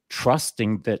 and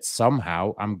trusting that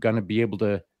somehow I'm going to be able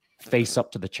to face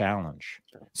up to the challenge.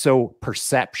 So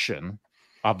perception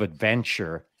of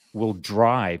adventure will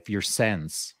drive your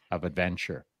sense of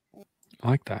adventure. I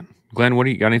like that. Glenn, what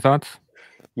do you got? Any thoughts?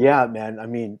 Yeah, man. I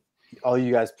mean, all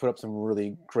you guys put up some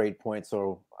really great points,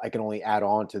 so I can only add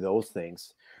on to those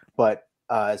things. But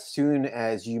as soon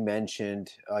as you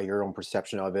mentioned your own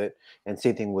perception of it, and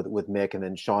same thing with Mick, and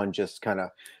then Sean just kind of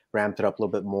ramped it up a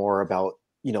little bit more about,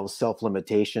 you know,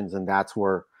 self-limitations, and that's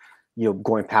where, you know,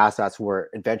 going past that's where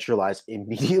adventure lies.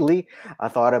 Immediately, I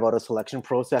thought about a selection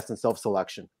process and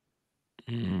self-selection.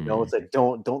 You know, it's like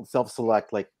don't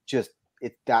self-select, like just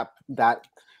it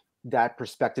that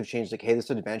perspective change. Like, hey, this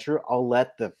is an adventure. I'll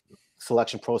let the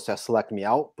selection process select me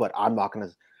out, but I'm not going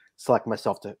to select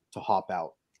myself to hop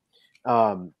out.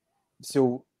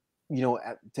 So, you know,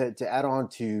 to add on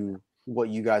to what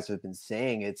you guys have been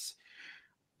saying, it's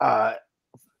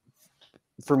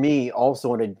for me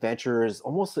also an adventure is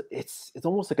almost it's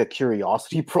almost like a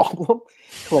curiosity problem.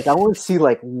 Like, I want to see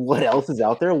like what else is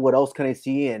out there, what else can I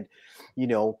see, and you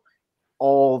know,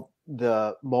 all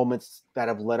the moments that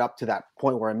have led up to that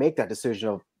point where I make that decision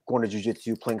of going to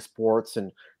jiu-jitsu, playing sports,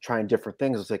 and trying different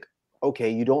things. It's like, okay,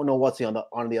 you don't know what's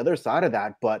on the other side of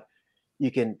that, but you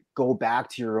can go back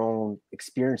to your own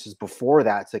experiences before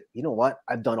that. It's like, you know what?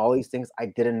 I've done all these things. I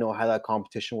didn't know how that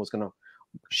competition was going to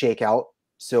shake out.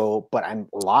 So, but I'm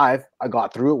alive. I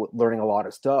got through it with learning a lot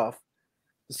of stuff.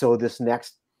 So this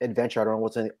next adventure, I don't know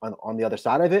what's on the other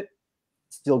side of it,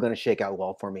 still going to shake out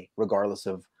well for me, regardless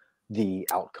of the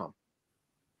outcome.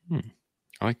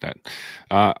 I like that.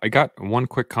 I got one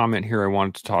quick comment here I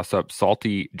wanted to toss up.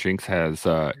 Salty Jinx has,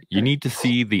 you need to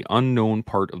see the unknown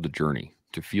part of the journey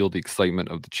to feel the excitement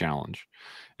of the challenge.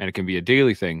 And it can be a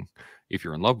daily thing if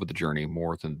you're in love with the journey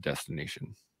more than the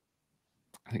destination.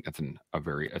 I think that's a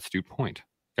very astute point.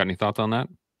 Got any thoughts on that?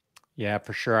 Yeah,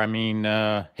 for sure. I mean,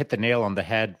 hit the nail on the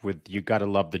head with you got to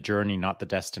love the journey, not the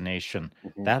destination.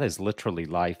 Mm-hmm. That is literally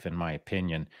life, in my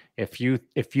opinion. If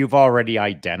you've already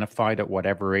identified at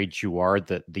whatever age you are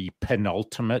that the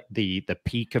penultimate, the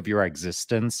peak of your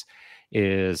existence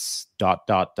is ...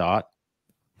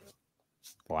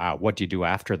 Wow, what do you do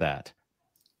after that?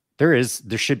 There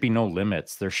should be no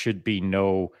limits. There should be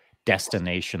no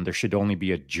destination. There should only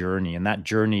be a journey, and that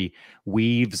journey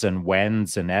weaves and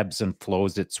wends and ebbs and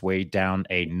flows its way down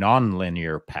a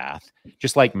non-linear path.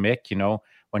 Just like Mick, you know,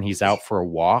 when he's out for a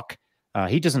walk,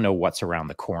 he doesn't know what's around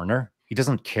the corner. He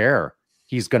doesn't care.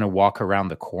 He's going to walk around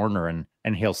the corner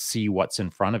and he'll see what's in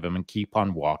front of him and keep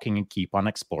on walking and keep on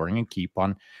exploring and keep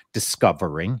on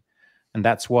discovering. And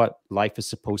that's what life is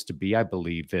supposed to be, I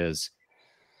believe, is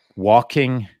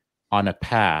walking on a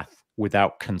path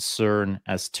without concern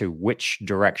as to which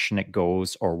direction it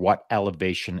goes or what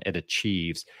elevation it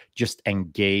achieves. Just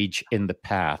engage in the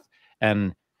path.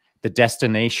 And the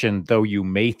destination, though you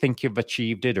may think you've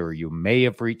achieved it or you may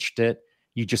have reached it,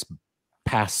 you just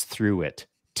pass through it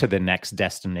to the next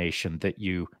destination that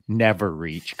you never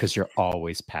reach because you're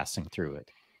always passing through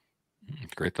it.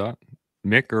 Great thought.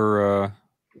 Mick or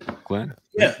Glenn?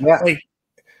 Yeah. Like,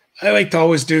 I like to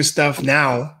always do stuff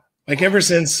now. Like, ever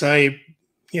since I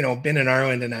been in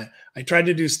Ireland, and I tried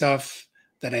to do stuff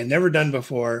that I had never done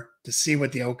before to see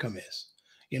what the outcome is.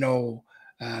 You know,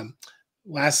 2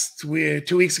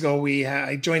 weeks ago,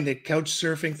 I joined the couch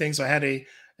surfing thing. So I had a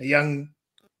young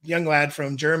lad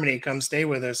from Germany come stay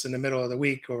with us in the middle of the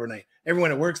week overnight.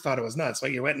 Everyone at work thought it was nuts.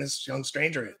 Like, you're letting this young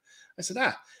stranger in. I said,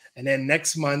 And then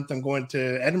next month, I'm going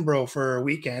to Edinburgh for a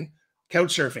weekend,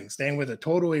 couch surfing, staying with a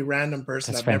totally random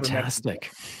person That's I've fantastic. never met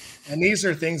before. And these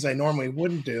are things I normally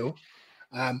wouldn't do.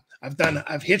 I've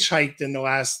hitchhiked in the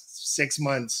last 6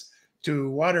 months to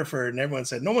Waterford, and everyone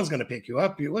said, no one's going to pick you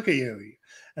up. You look at you.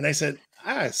 And I said,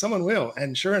 someone will.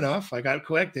 And sure enough, I got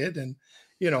collected, and,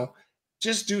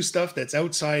 just do stuff that's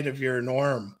outside of your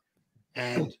norm.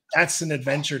 And that's an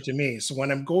adventure to me. So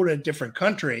when I'm going to a different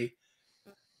country,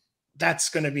 that's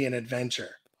going to be an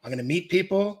adventure. I'm going to meet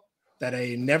people that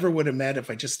I never would have met if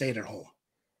I just stayed at home.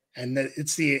 And that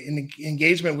it's the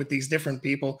engagement with these different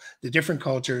people, the different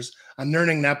cultures. I'm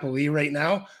learning Nepali right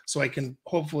now, so I can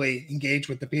hopefully engage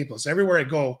with the people. So everywhere I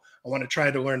go, I want to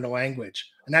try to learn the language,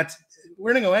 and that's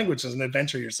learning a language is an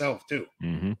adventure yourself too.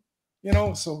 Mm-hmm. You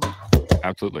know, so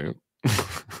absolutely.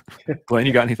 Glenn,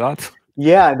 you got any thoughts?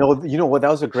 Yeah, no, you know what?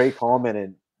 That was a great comment,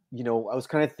 and you know, I was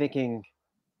kind of thinking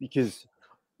because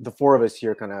the four of us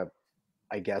here kind of,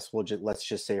 I guess let's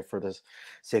just say for this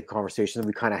sake of conversation,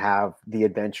 we kind of have the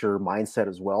adventure mindset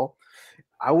as well.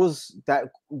 I was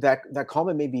that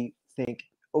comment made me think,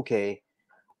 okay,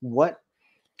 what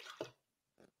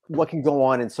can go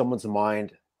on in someone's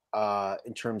mind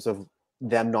in terms of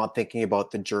them not thinking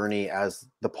about the journey as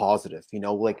the positive? You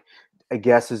know, like, I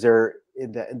guess is there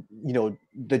that, you know,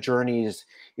 the journey is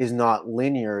not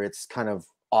linear, it's kind of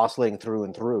oscillating through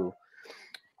and through.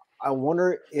 I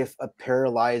wonder if a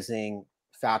paralyzing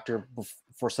factor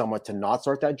for someone to not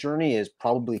start that journey is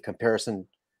probably comparison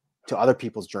to other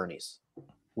people's journeys.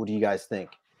 What do you guys think?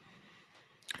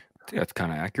 Yeah, that's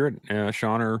kind of accurate.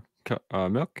 Sean or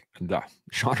Milk?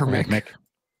 Sean or Mick?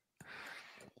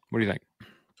 What do you think?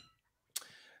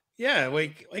 Yeah,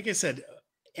 like I said,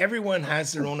 everyone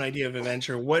has their own idea of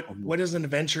adventure. What is an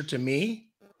adventure to me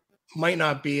might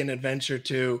not be an adventure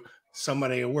to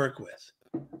somebody I work with.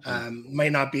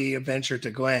 Might not be adventure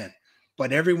to Glenn.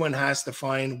 But everyone has to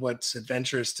find what's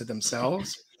adventurous to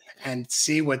themselves and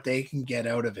see what they can get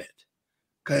out of it.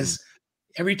 Because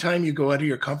every time you go out of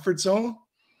your comfort zone,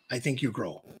 I think you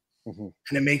grow. And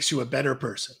it makes you a better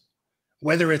person.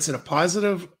 Whether it's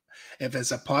if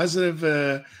it's a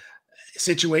positive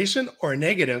situation or a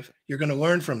negative, you're going to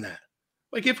learn from that.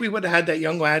 Like if we would have had that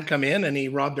young lad come in and he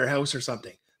robbed their house or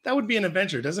something, that would be an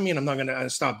adventure. Doesn't mean I'm not going to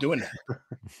stop doing that.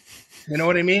 You know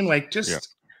what I mean? Like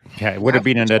just... Yeah, it would have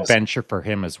been an adventure for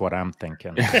him is what I'm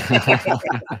thinking.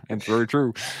 It's very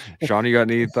true. Sean, you got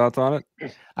any thoughts on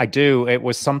it? I do. It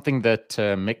was something that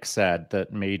Mick said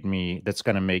that's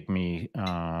going to make me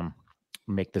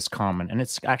make this comment. And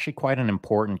it's actually quite an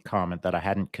important comment that I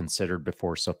hadn't considered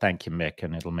before. So thank you, Mick,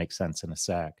 and it'll make sense in a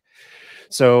sec.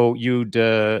 So you'd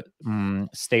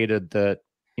stated that,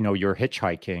 you know, you're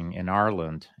hitchhiking in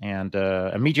Ireland, and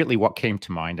immediately what came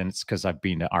to mind, and it's because I've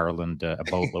been to Ireland a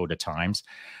boatload of times,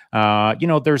 you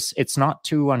know, it's not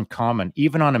too uncommon,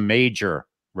 even on a major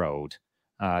road,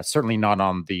 certainly not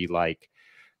on the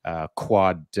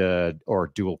quad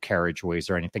or dual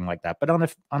carriageways or anything like that, but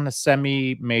on a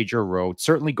semi-major road,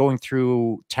 certainly going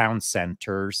through town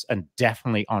centers and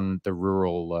definitely on the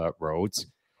rural roads,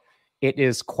 it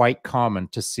is quite common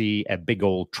to see a big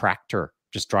old tractor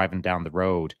just driving down the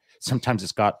road. Sometimes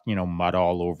it's got, you know, mud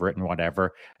all over it and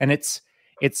whatever. And it's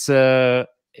a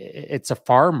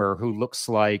farmer who looks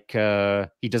like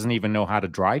he doesn't even know how to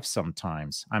drive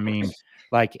sometimes. I mean,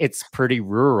 like it's pretty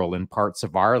rural in parts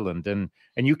of Ireland, and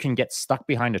you can get stuck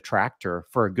behind a tractor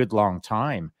for a good long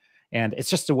time. And it's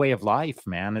just a way of life,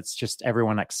 man. It's just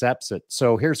everyone accepts it.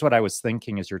 So here's what I was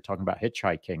thinking as you're talking about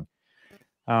hitchhiking.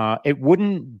 It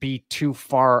wouldn't be too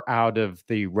far out of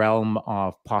the realm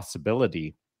of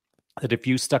possibility that if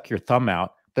you stuck your thumb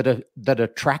out, that a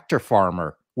tractor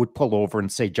farmer would pull over and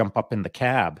say, jump up in the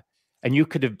cab. And you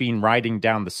could have been riding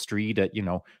down the street at, you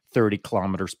know, 30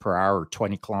 kilometers per hour or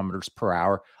 20 kilometers per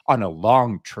hour on a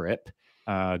long trip,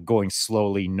 going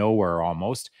slowly nowhere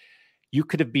almost. You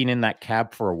could have been in that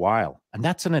cab for a while. And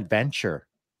that's an adventure.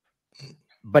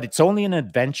 But it's only an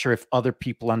adventure if other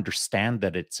people understand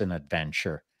that it's an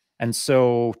adventure. And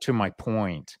so, to my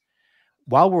point,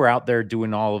 while we're out there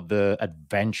doing all of the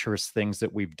adventurous things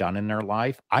that we've done in our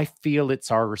life, I feel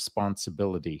it's our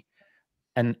responsibility.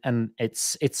 And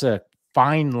it's a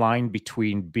fine line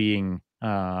between being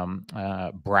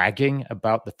bragging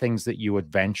about the things that you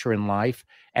adventure in life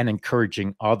and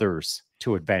encouraging others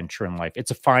to adventure in life.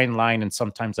 It's a fine line, and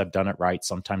sometimes I've done it right,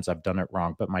 sometimes I've done it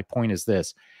wrong. But my point is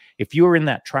this: if you were in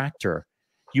that tractor,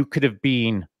 you could have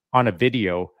been on a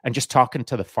video and just talking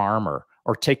to the farmer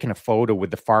or taking a photo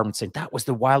with the farmer and saying, that was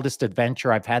the wildest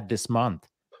adventure I've had this month.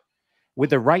 With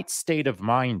the right state of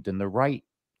mind and the right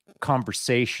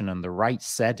conversation and the right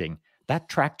setting, that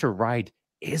tractor ride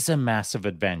is a massive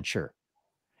adventure.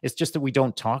 It's just that we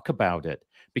don't talk about it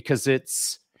because it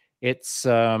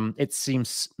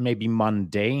seems maybe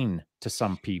mundane to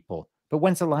some people. But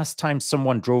when's the last time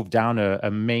someone drove down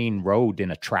a main road in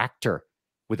a tractor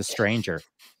with a stranger?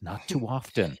 Not too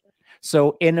often.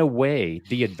 So in a way,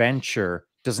 the adventure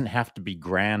doesn't have to be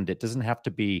grand. It doesn't have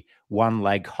to be one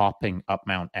leg hopping up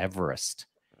Mount Everest.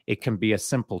 It can be a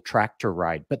simple tractor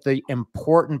ride. But the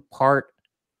important part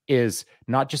is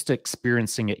not just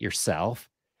experiencing it yourself,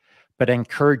 but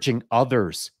encouraging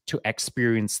others to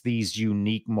experience these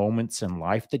unique moments in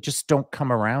life that just don't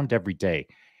come around every day.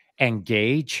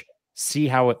 engage, see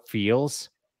how it feels.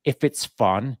 If it's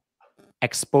fun,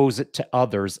 expose it to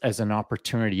others as an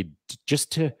opportunity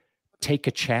just to take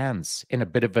a chance in a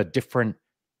bit of a different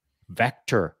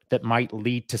vector that might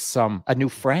lead to a new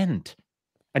friend,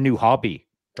 a new hobby,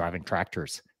 driving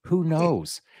tractors. Who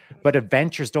knows? But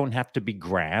adventures don't have to be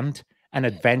grand, and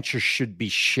adventures should be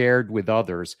shared with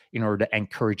others in order to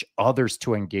encourage others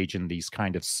to engage in these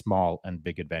kind of small and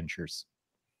big adventures.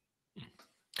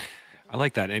 I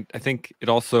like that. And I think it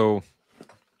also,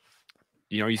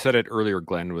 you said it earlier,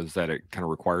 Glenn, was that it kind of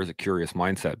requires a curious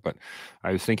mindset. But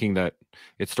I was thinking that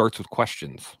it starts with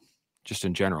questions, just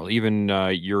in general. Even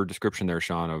your description there,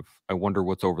 Sean, of I wonder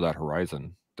what's over that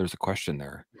horizon. There's a question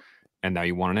there. And now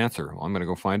you want an answer. Well, I'm going to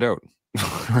go find out.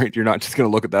 Right? You're not just going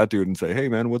to look at that dude and say, hey,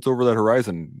 man, what's over that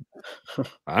horizon?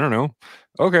 I don't know.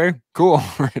 Okay, cool.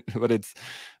 Right? But it's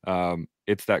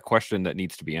that question that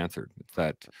needs to be answered. It's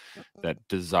that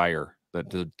desire,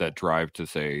 that drive to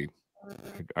say,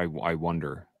 I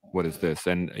wonder, what is this?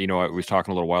 And, I was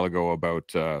talking a little while ago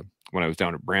about when I was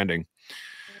down at Branding,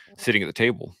 sitting at the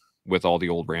table with all the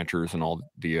old ranchers and all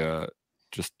the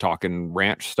just talking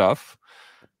ranch stuff.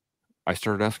 I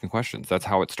started asking questions. That's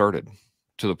how it started,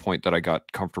 to the point that I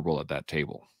got comfortable at that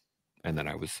table. And then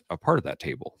I was a part of that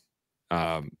table.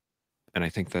 And I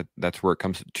think that that's where it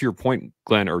comes to your point,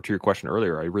 Glenn, or to your question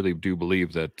earlier. I really do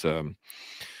believe that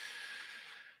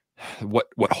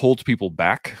what holds people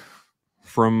back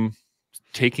from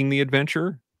taking the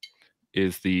adventure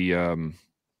is the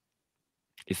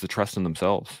trust in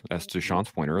themselves, as to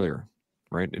Sean's point earlier,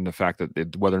 right? In the fact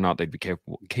that whether or not they'd be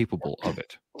capable of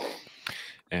it.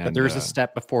 And, but there's a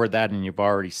step before that, and you've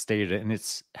already stated it, and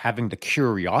it's having the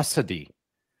curiosity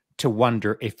to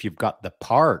wonder if you've got the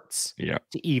parts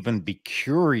to even be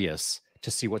curious to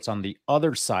see what's on the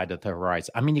other side of the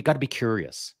horizon. I mean, you got to be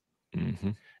curious.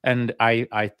 Mm-hmm. And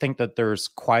I think that there's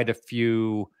quite a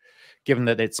few, given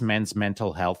that it's Men's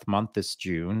Mental Health Month this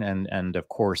June, and of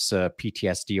course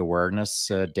PTSD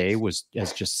Awareness Day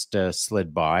has just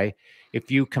slid by. If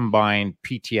you combine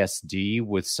PTSD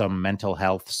with some mental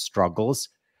health struggles,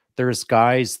 there's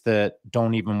guys that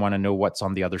don't even want to know what's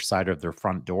on the other side of their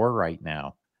front door right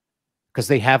now, because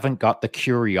they haven't got the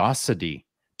curiosity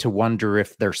to wonder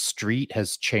if their street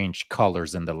has changed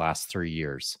colors in the last 3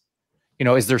 years.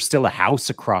 Is there still a house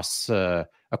across the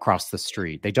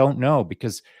street? They don't know,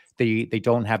 because they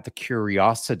don't have the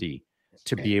curiosity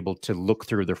to be able to look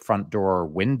through their front door or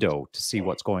window to see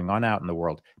what's going on out in the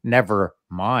world. Never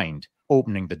mind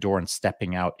opening the door and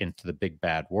stepping out into the big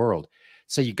bad world.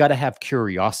 So you got to have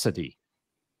curiosity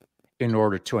in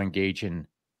order to engage in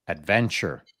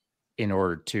adventure, in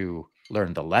order to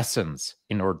learn the lessons,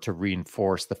 in order to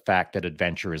reinforce the fact that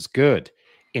adventure is good,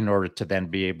 in order to then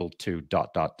be able to ...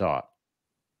 100%.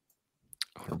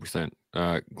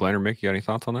 Glenn or Mick, you got any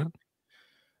thoughts on that?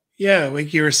 Yeah,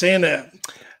 like you were saying, I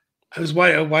was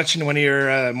watching one of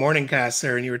your morning casts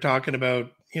there, and you were talking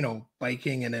about,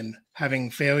 biking and then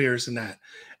having failures and that.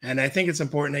 And I think it's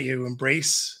important that you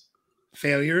embrace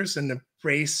failures and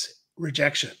embrace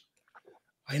rejection.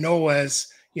 I know, as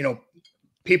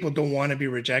people don't want to be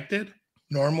rejected.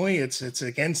 Normally it's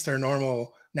against their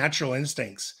normal natural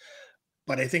instincts.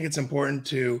 But I think it's important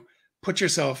to put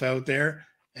yourself out there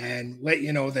and let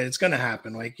you know that it's going to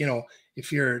happen. Like,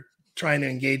 if you're trying to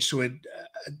engage to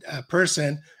a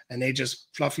person and they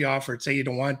just fluff you off or say you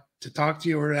don't want to talk to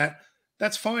you or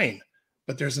that's fine.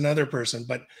 But there's another person.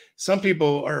 But some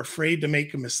people are afraid to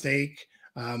make a mistake.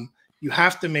 You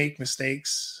have to make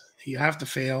mistakes. You have to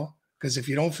fail, because if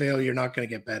you don't fail, you're not going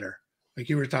to get better. Like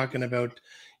you were talking about,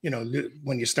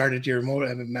 when you started your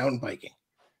mountain biking,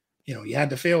 you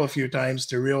had to fail a few times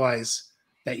to realize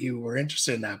that you were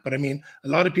interested in that. But I mean, a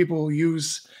lot of people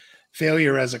use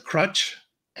failure as a crutch,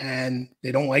 and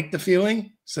they don't like the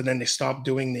feeling. So then they stop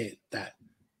doing that.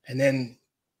 And then,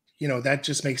 that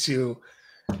just makes you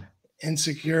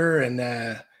insecure, and,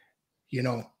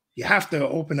 you have to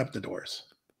open up the doors.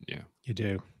 Yeah, you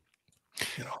do.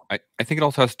 I think it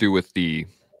also has to do with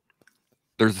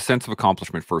there's a sense of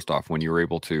accomplishment, first off, when you're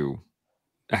able to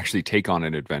actually take on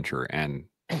an adventure and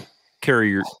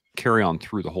carry on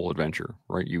through the whole adventure,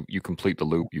 right? You complete the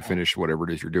loop, you finish whatever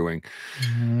it is you're doing.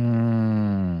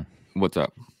 What's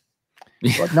up?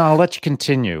 No, I'll let you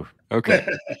continue. Okay.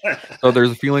 So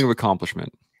there's a feeling of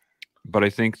accomplishment, but I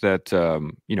think that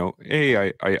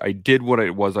hey, I did what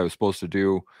it was I was supposed to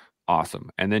do.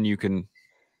 Awesome. And then you can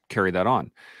carry that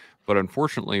on. But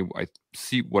unfortunately, I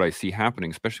see happening,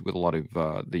 especially with a lot of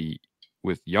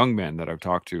with young men that I've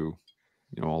talked to,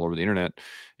 all over the internet,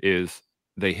 is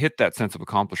they hit that sense of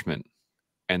accomplishment,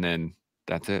 and then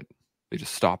that's it. They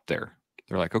just stop there.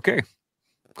 They're like, okay,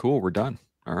 cool, we're done.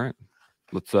 All right,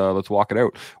 let's walk it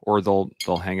out, or they'll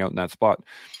hang out in that spot.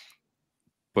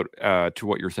 But to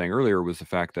what you're saying earlier was the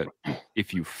fact that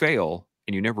if you fail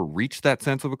and you never reach that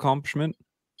sense of accomplishment,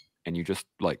 and you just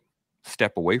like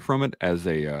step away from it as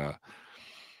a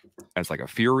like a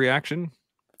fear reaction,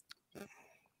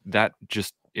 that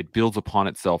just, it builds upon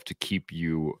itself to keep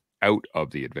you out of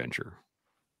the adventure,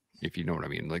 if you know what I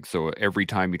mean. Like, so every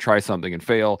time you try something and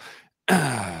fail,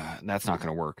 that's not going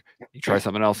to work. You try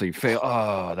something else and you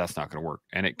fail, that's not going to work.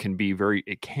 And it can be very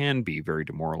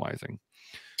demoralizing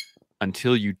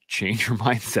until you change your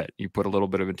mindset. You put a little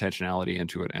bit of intentionality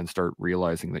into it and start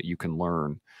realizing that you can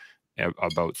learn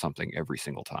about something every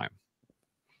single time.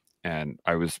 And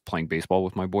I was playing baseball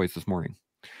with my boys this morning,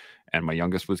 and my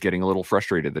youngest was getting a little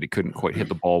frustrated that he couldn't quite hit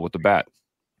the ball with the bat,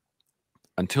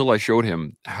 until I showed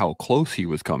him how close he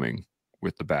was coming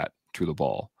with the bat to the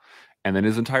ball. And then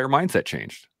his entire mindset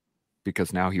changed,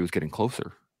 because now he was getting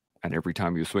closer. And every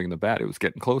time he was swinging the bat, it was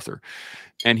getting closer.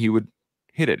 And he would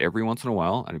hit it every once in a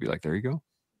while. And I'd be like, there you go.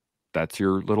 That's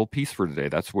your little piece for today.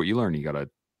 That's what you learn. You got to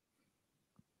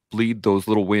bleed those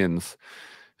little wins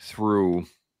through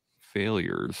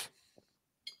failures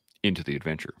into the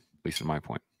adventure, at least in my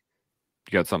point.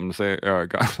 You got something to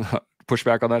say? Push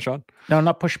back on that, Sean? No,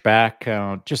 not push back.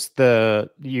 Just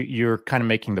you're kind of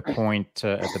making the point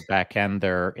at the back end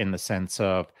there, in the sense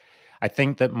of, I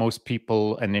think that most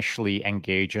people initially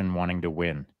engage in wanting to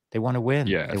win. They want to win.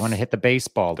 Yes. They want to hit the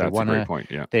baseball. That's a great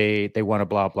point. Yeah. They want to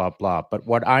blah, blah, blah. But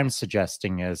what I'm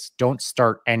suggesting is, don't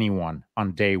start anyone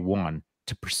on day one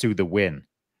to pursue the win.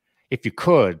 If you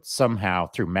could somehow,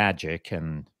 through magic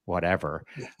and whatever,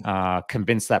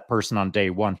 convince that person on day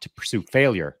one to pursue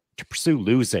failure, to pursue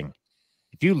losing.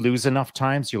 If you lose enough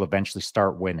times, you'll eventually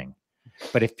start winning.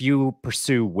 But if you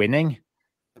pursue winning,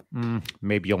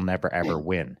 maybe you'll never, ever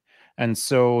win. And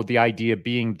so the idea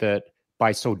being that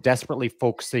by so desperately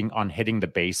focusing on hitting the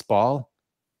baseball,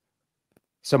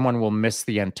 someone will miss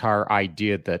the entire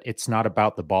idea that it's not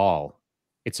about the ball.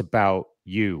 It's about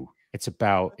you. It's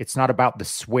not about the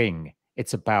swing.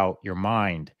 It's about your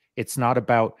mind. It's not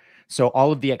about, so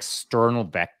all of the external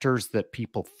vectors that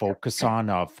people focus on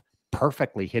of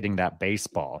perfectly hitting that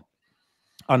baseball.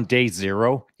 On day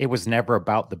zero, it was never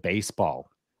about the baseball.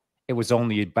 It was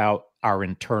only about our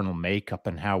internal makeup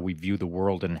and how we view the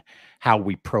world and how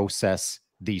we process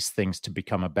these things to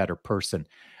become a better person.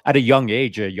 At a young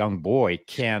age, a young boy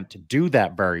can't do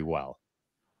that very well.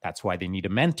 That's why they need a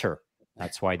mentor.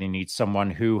 That's why they need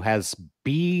someone who has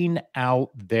been out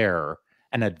there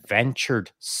and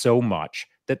adventured so much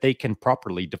that they can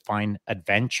properly define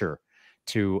adventure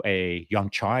to a young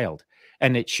child.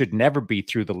 And it should never be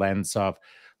through the lens of,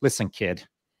 listen, kid,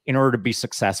 in order to be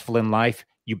successful in life,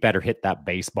 you better hit that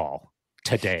baseball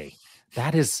today.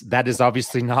 That is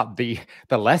obviously not the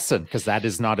lesson, because that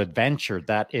is not adventure.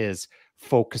 That is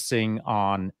focusing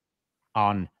on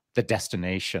the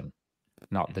destination,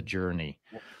 not the journey.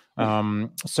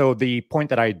 So the point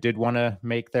that I did want to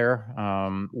make there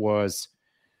was,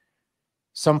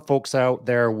 some folks out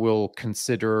there will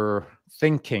consider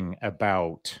thinking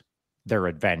about their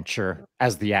adventure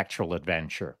as the actual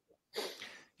adventure.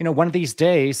 You know, one of these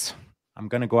days, I'm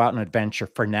going to go out on an adventure.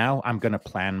 For now, I'm going to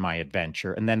plan my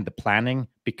adventure. And then the planning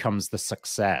becomes the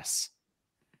success.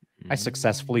 I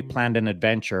successfully planned an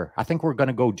adventure. I think we're going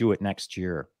to go do it next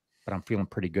year, but I'm feeling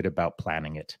pretty good about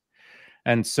planning it.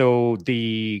 And so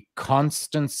the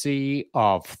constancy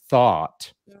of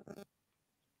thought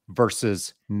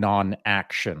versus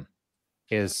non-action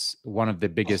is one of the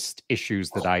biggest issues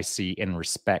that I see in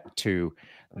respect to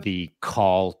the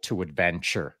call to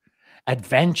adventure.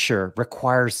 Adventure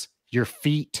requires your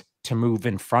feet to move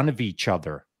in front of each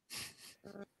other.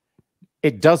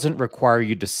 It doesn't require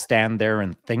you to stand there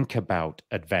and think about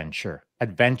adventure.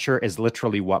 Adventure is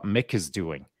literally what Mick is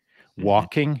doing.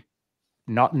 Walking,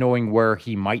 not knowing where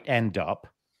he might end up,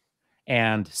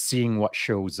 and seeing what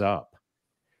shows up.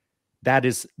 That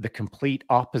is the complete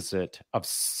opposite of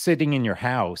sitting in your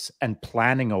house and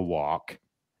planning a walk,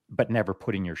 but never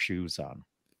putting your shoes on.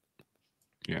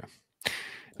 Yeah.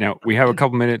 Now, we have a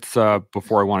couple minutes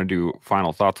before I want to do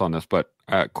final thoughts on this, but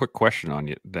a quick question on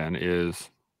you then is,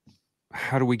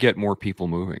 how do we get more people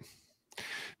moving?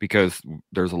 Because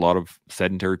there's a lot of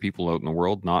sedentary people out in the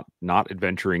world, not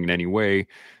adventuring in any way,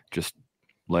 just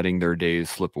letting their days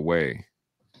slip away.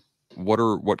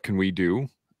 What can we do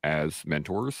as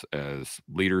mentors, as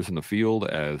leaders in the field,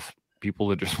 as people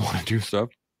that just want to do stuff?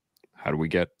 How do we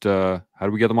get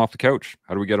them off the couch?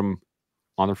 How do we get them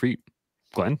on their feet?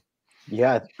 Glenn?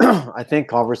 Yeah, I think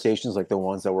conversations like the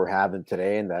ones that we're having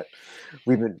today, and that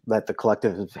the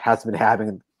collective has been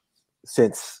having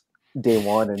since day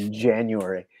one in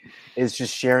January, is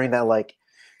just sharing that, like,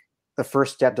 the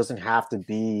first step doesn't have to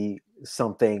be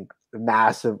something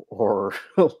massive or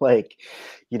like,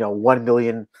 1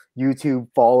 million YouTube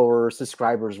followers,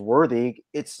 subscribers worthy.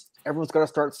 Everyone's got to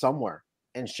start somewhere,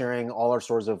 and sharing all our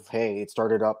stories of, hey, it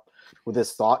started up with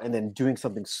this thought, and then doing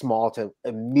something small to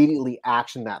immediately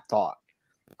action that thought,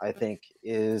 I think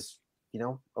is,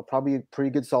 probably a pretty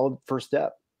good solid first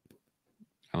step.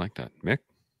 I like that. Mick?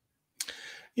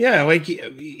 Yeah, like,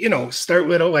 start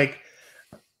with, like,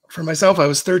 for myself, I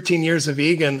was 13 years a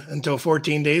vegan until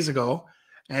 14 days ago.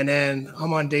 And then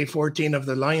I'm on day 14 of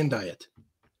the Lion Diet.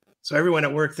 So everyone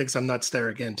at work thinks I'm nuts there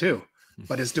again too,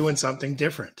 but it's doing something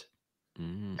different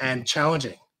and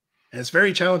challenging. And it's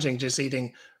very challenging just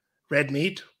eating red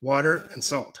meat, water, and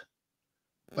salt.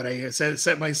 But I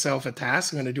set myself a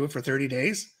task. I'm going to do it for 30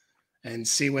 days and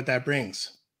see what that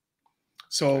brings.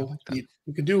 So you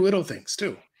can do little things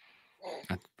too.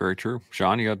 That's very true.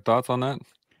 Sean, you got thoughts on that?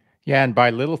 Yeah, and by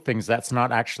little things, that's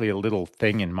not actually a little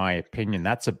thing, in my opinion.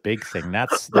 That's a big thing.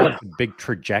 That's a big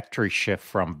trajectory shift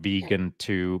from vegan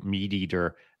to meat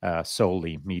eater,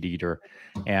 solely meat eater.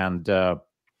 And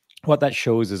what that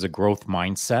shows is a growth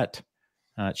mindset.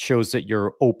 It shows that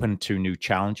you're open to new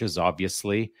challenges,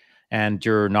 obviously, and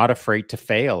you're not afraid to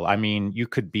fail. I mean, you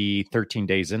could be 13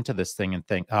 days into this thing and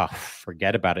think, oh,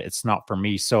 forget about it. It's not for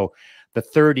me. So the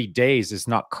 30 days is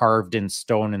not carved in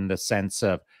stone in the sense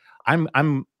of,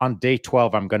 I'm on day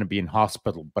 12, I'm going to be in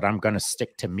hospital, but I'm going to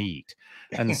stick to meat.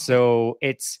 And so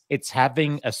it's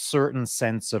having a certain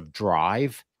sense of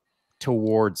drive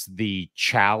towards the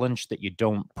challenge that you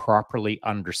don't properly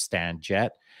understand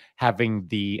yet, having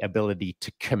the ability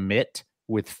to commit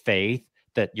with faith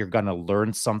that you're going to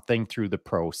learn something through the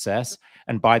process.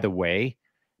 And by the way,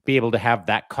 be able to have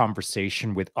that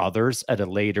conversation with others at a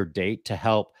later date to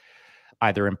help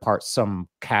either impart some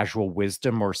casual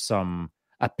wisdom or some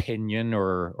opinion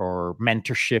or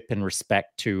mentorship in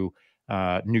respect to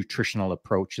nutritional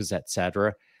approaches,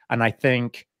 etc. And I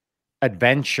think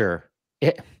adventure,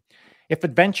 if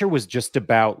adventure was just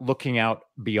about looking out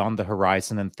beyond the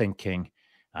horizon and thinking,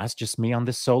 that's just me on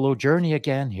this solo journey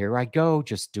again, here I go,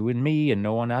 just doing me and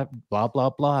no one out, blah, blah,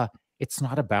 blah. It's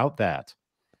not about that.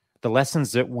 The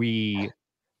lessons that we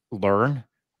learn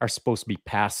are supposed to be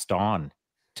passed on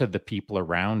to the people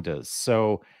around us.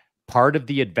 So part of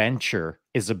the adventure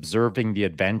is observing the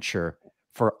adventure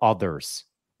for others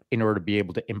in order to be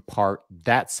able to impart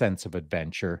that sense of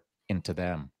adventure into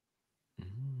them.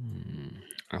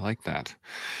 I like that.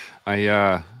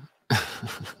 I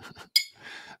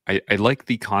like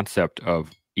the concept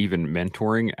of even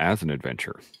mentoring as an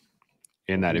adventure,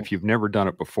 in that if you've never done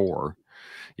it before,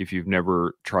 if you've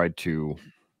never tried to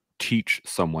teach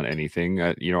someone anything,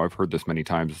 I've heard this many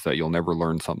times, is that you'll never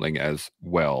learn something as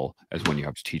well as when you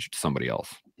have to teach it to somebody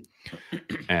else.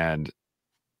 And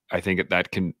I think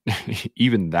that can,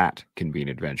 even that can be an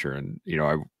adventure. And,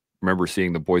 I remember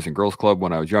seeing the Boys and Girls Club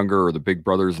when I was younger, or the Big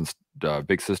Brothers and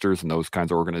Big Sisters and those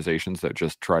kinds of organizations that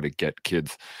just try to get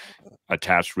kids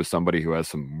attached with somebody who has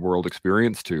some world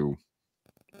experience to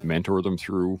mentor them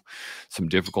through some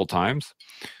difficult times.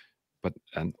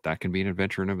 And that can be an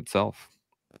adventure in of itself.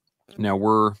 Now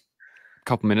we're a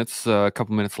couple minutes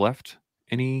left.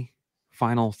 Any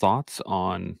final thoughts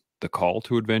on the call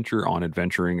to adventure, on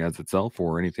adventuring as itself,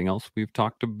 or anything else we've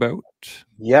talked about?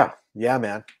 Yeah,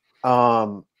 man.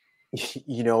 Not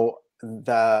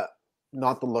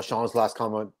the LaShawn's last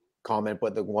comment,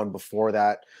 but the one before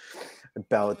that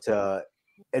about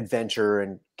adventure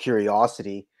and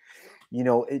curiosity.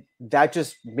 That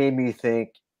just made me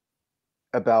think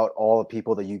about all the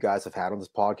people that you guys have had on this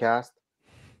podcast.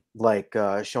 Like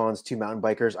Sean's two mountain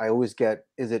bikers. I always get,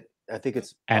 I think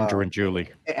it's Andrew and Julie.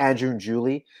 Andrew and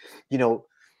Julie,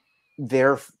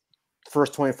 their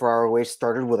first 24-hour race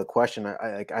started with a question.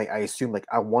 I assume, like,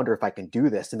 I wonder if I can do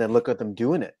this, and then look at them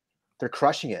doing it. They're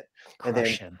crushing it.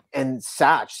 And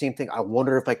Satch, same thing. I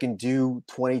wonder if I can do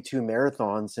 22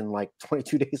 marathons in like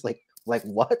 22 days. Like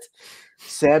what?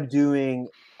 Seb doing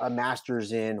a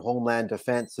master's in Homeland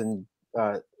Defense and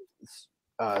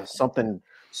something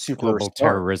super global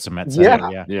terrorism,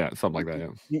 etc. Yeah, something like that.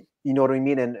 Yeah. You know what I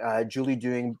mean? And Julie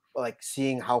doing, like,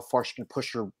 seeing how far she can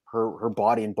push her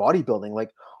body in bodybuilding. Like,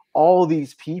 all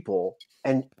these people,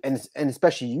 and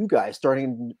especially you guys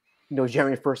starting,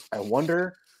 January 1st. I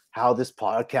wonder how this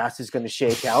podcast is going to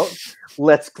shake out.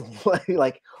 Let's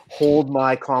like hold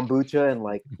my kombucha and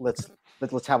like let's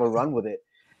have a run with it.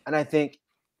 And I think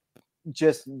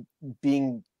just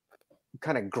being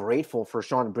kind of grateful for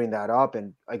Sean to bring that up,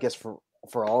 and I guess for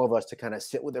all of us to kind of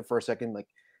sit with it for a second, like,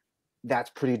 that's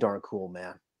pretty darn cool,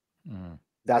 man.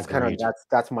 That's agreed.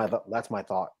 That's my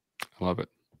thought. I love it.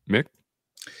 Mick?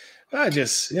 I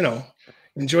just,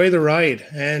 enjoy the ride.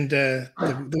 And the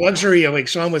luxury of, like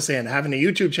Sean was saying, having a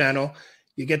YouTube channel,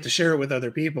 you get to share it with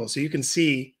other people. So you can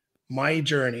see my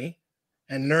journey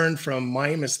and learn from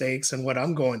my mistakes and what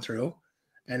I'm going through,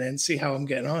 and then see how I'm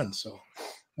getting on. So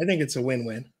I think it's a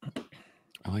win-win.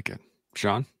 I like it.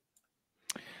 Sean?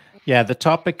 Yeah, the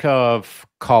topic of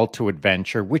call to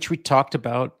adventure, which we talked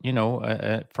about, you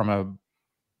know, from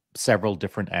several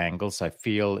different angles, I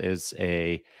feel is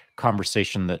a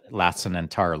conversation that lasts an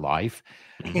entire life.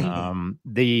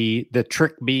 The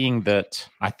trick being that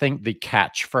I think the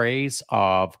catchphrase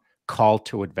of call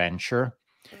to adventure,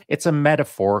 it's a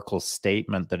metaphorical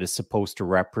statement that is supposed to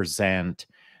represent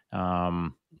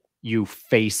you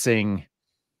facing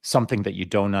something that you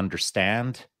don't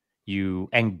understand. You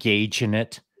engage in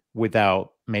it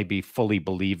without maybe fully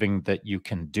believing that you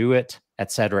can do it,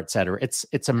 et cetera, et cetera.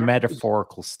 It's a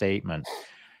metaphorical statement.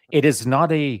 It is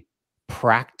not a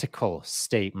practical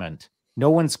statement. No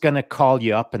one's going to call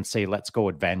you up and say, let's go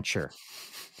adventure.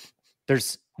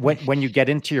 There's when you get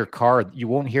into your car, you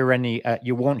won't hear any,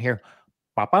 you won't hear,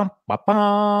 ba-bum,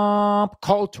 ba-bum,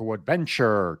 call to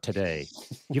adventure today.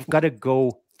 You've got to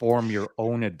go form your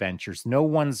own adventures. No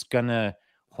one's going to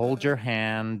hold your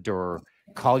hand or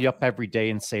call you up every day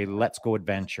and say, let's go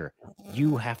adventure.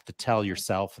 You have to tell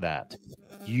yourself that.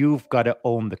 You've got to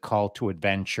own the call to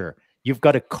adventure. You've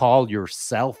got to call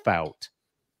yourself out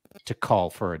to call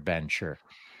for adventure.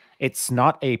 It's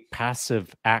not a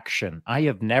passive action. I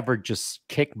have never just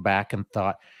kicked back and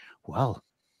thought, well,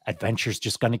 adventure's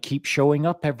just going to keep showing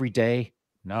up every day.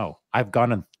 No, I've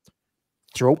gone and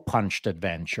throat punched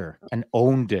adventure and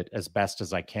owned it as best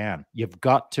as I can. You've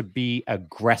got to be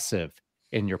aggressive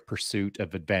in your pursuit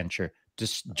of adventure.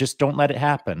 Just don't let it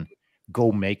happen.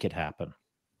 Go make it happen.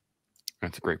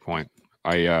 That's a great point.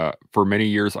 For many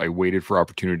years, I waited for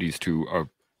opportunities to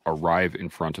arrive in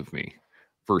front of me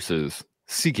versus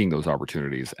seeking those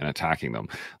opportunities and attacking them.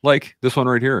 Like this one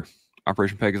right here,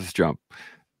 Operation Pegasus Jump.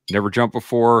 Never jumped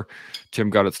before. Tim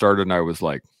got it started and I was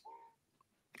like,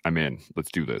 I'm in.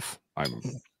 Let's do this. I'm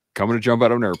coming to jump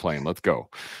out of an airplane. Let's go.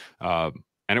 And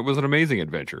it was an amazing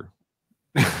adventure.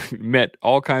 Met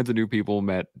all kinds of new people,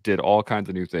 did all kinds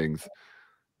of new things.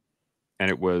 And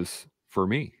it was for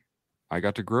me. I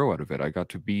got to grow out of it. I got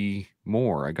to be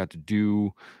more. I got to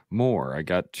do more. I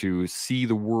got to see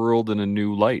the world in a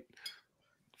new light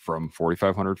from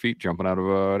 4,500 feet jumping out of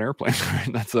an airplane.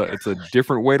 It's a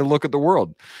different way to look at the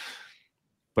world.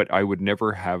 But I would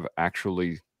never have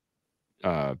actually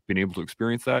been able to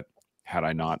experience that had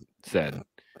I not said,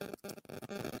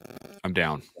 I'm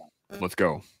down. Let's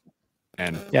go.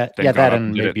 And that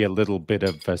and maybe a little bit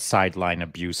of sideline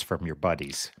abuse from your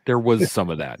buddies. There was some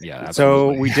of that, yeah.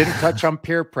 Absolutely. So we didn't touch on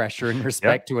peer pressure in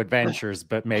respect to adventures,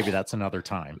 but maybe that's another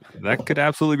time. That could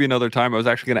absolutely be another time. I was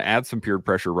actually going to add some peer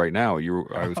pressure right now.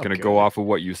 I was going to go off of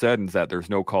what you said and that there's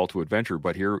no call to adventure,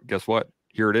 but here, guess what?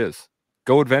 Here it is.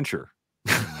 Go adventure.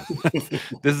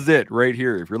 This is it right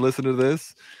here. If you're listening to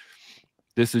this,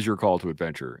 this is your call to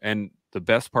adventure. And the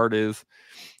best part is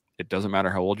it doesn't matter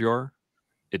how old you are.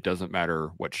 It doesn't matter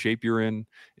what shape you're in.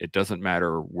 It doesn't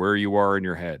matter where you are in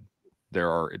your head. There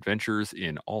are adventures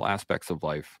in all aspects of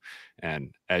life.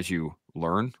 And as you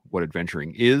learn what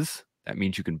adventuring is, that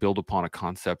means you can build upon a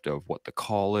concept of what the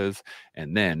call is.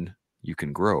 And then you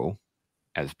can grow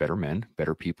as better men,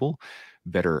 better people,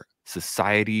 better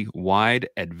society-wide,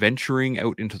 adventuring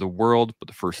out into the world. But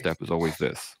the first step is always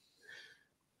this.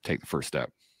 Take the first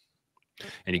step.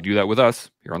 And you can do that with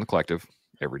us here on The Collective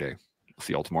every day. We'll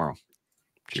see y'all tomorrow.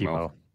 Chimo.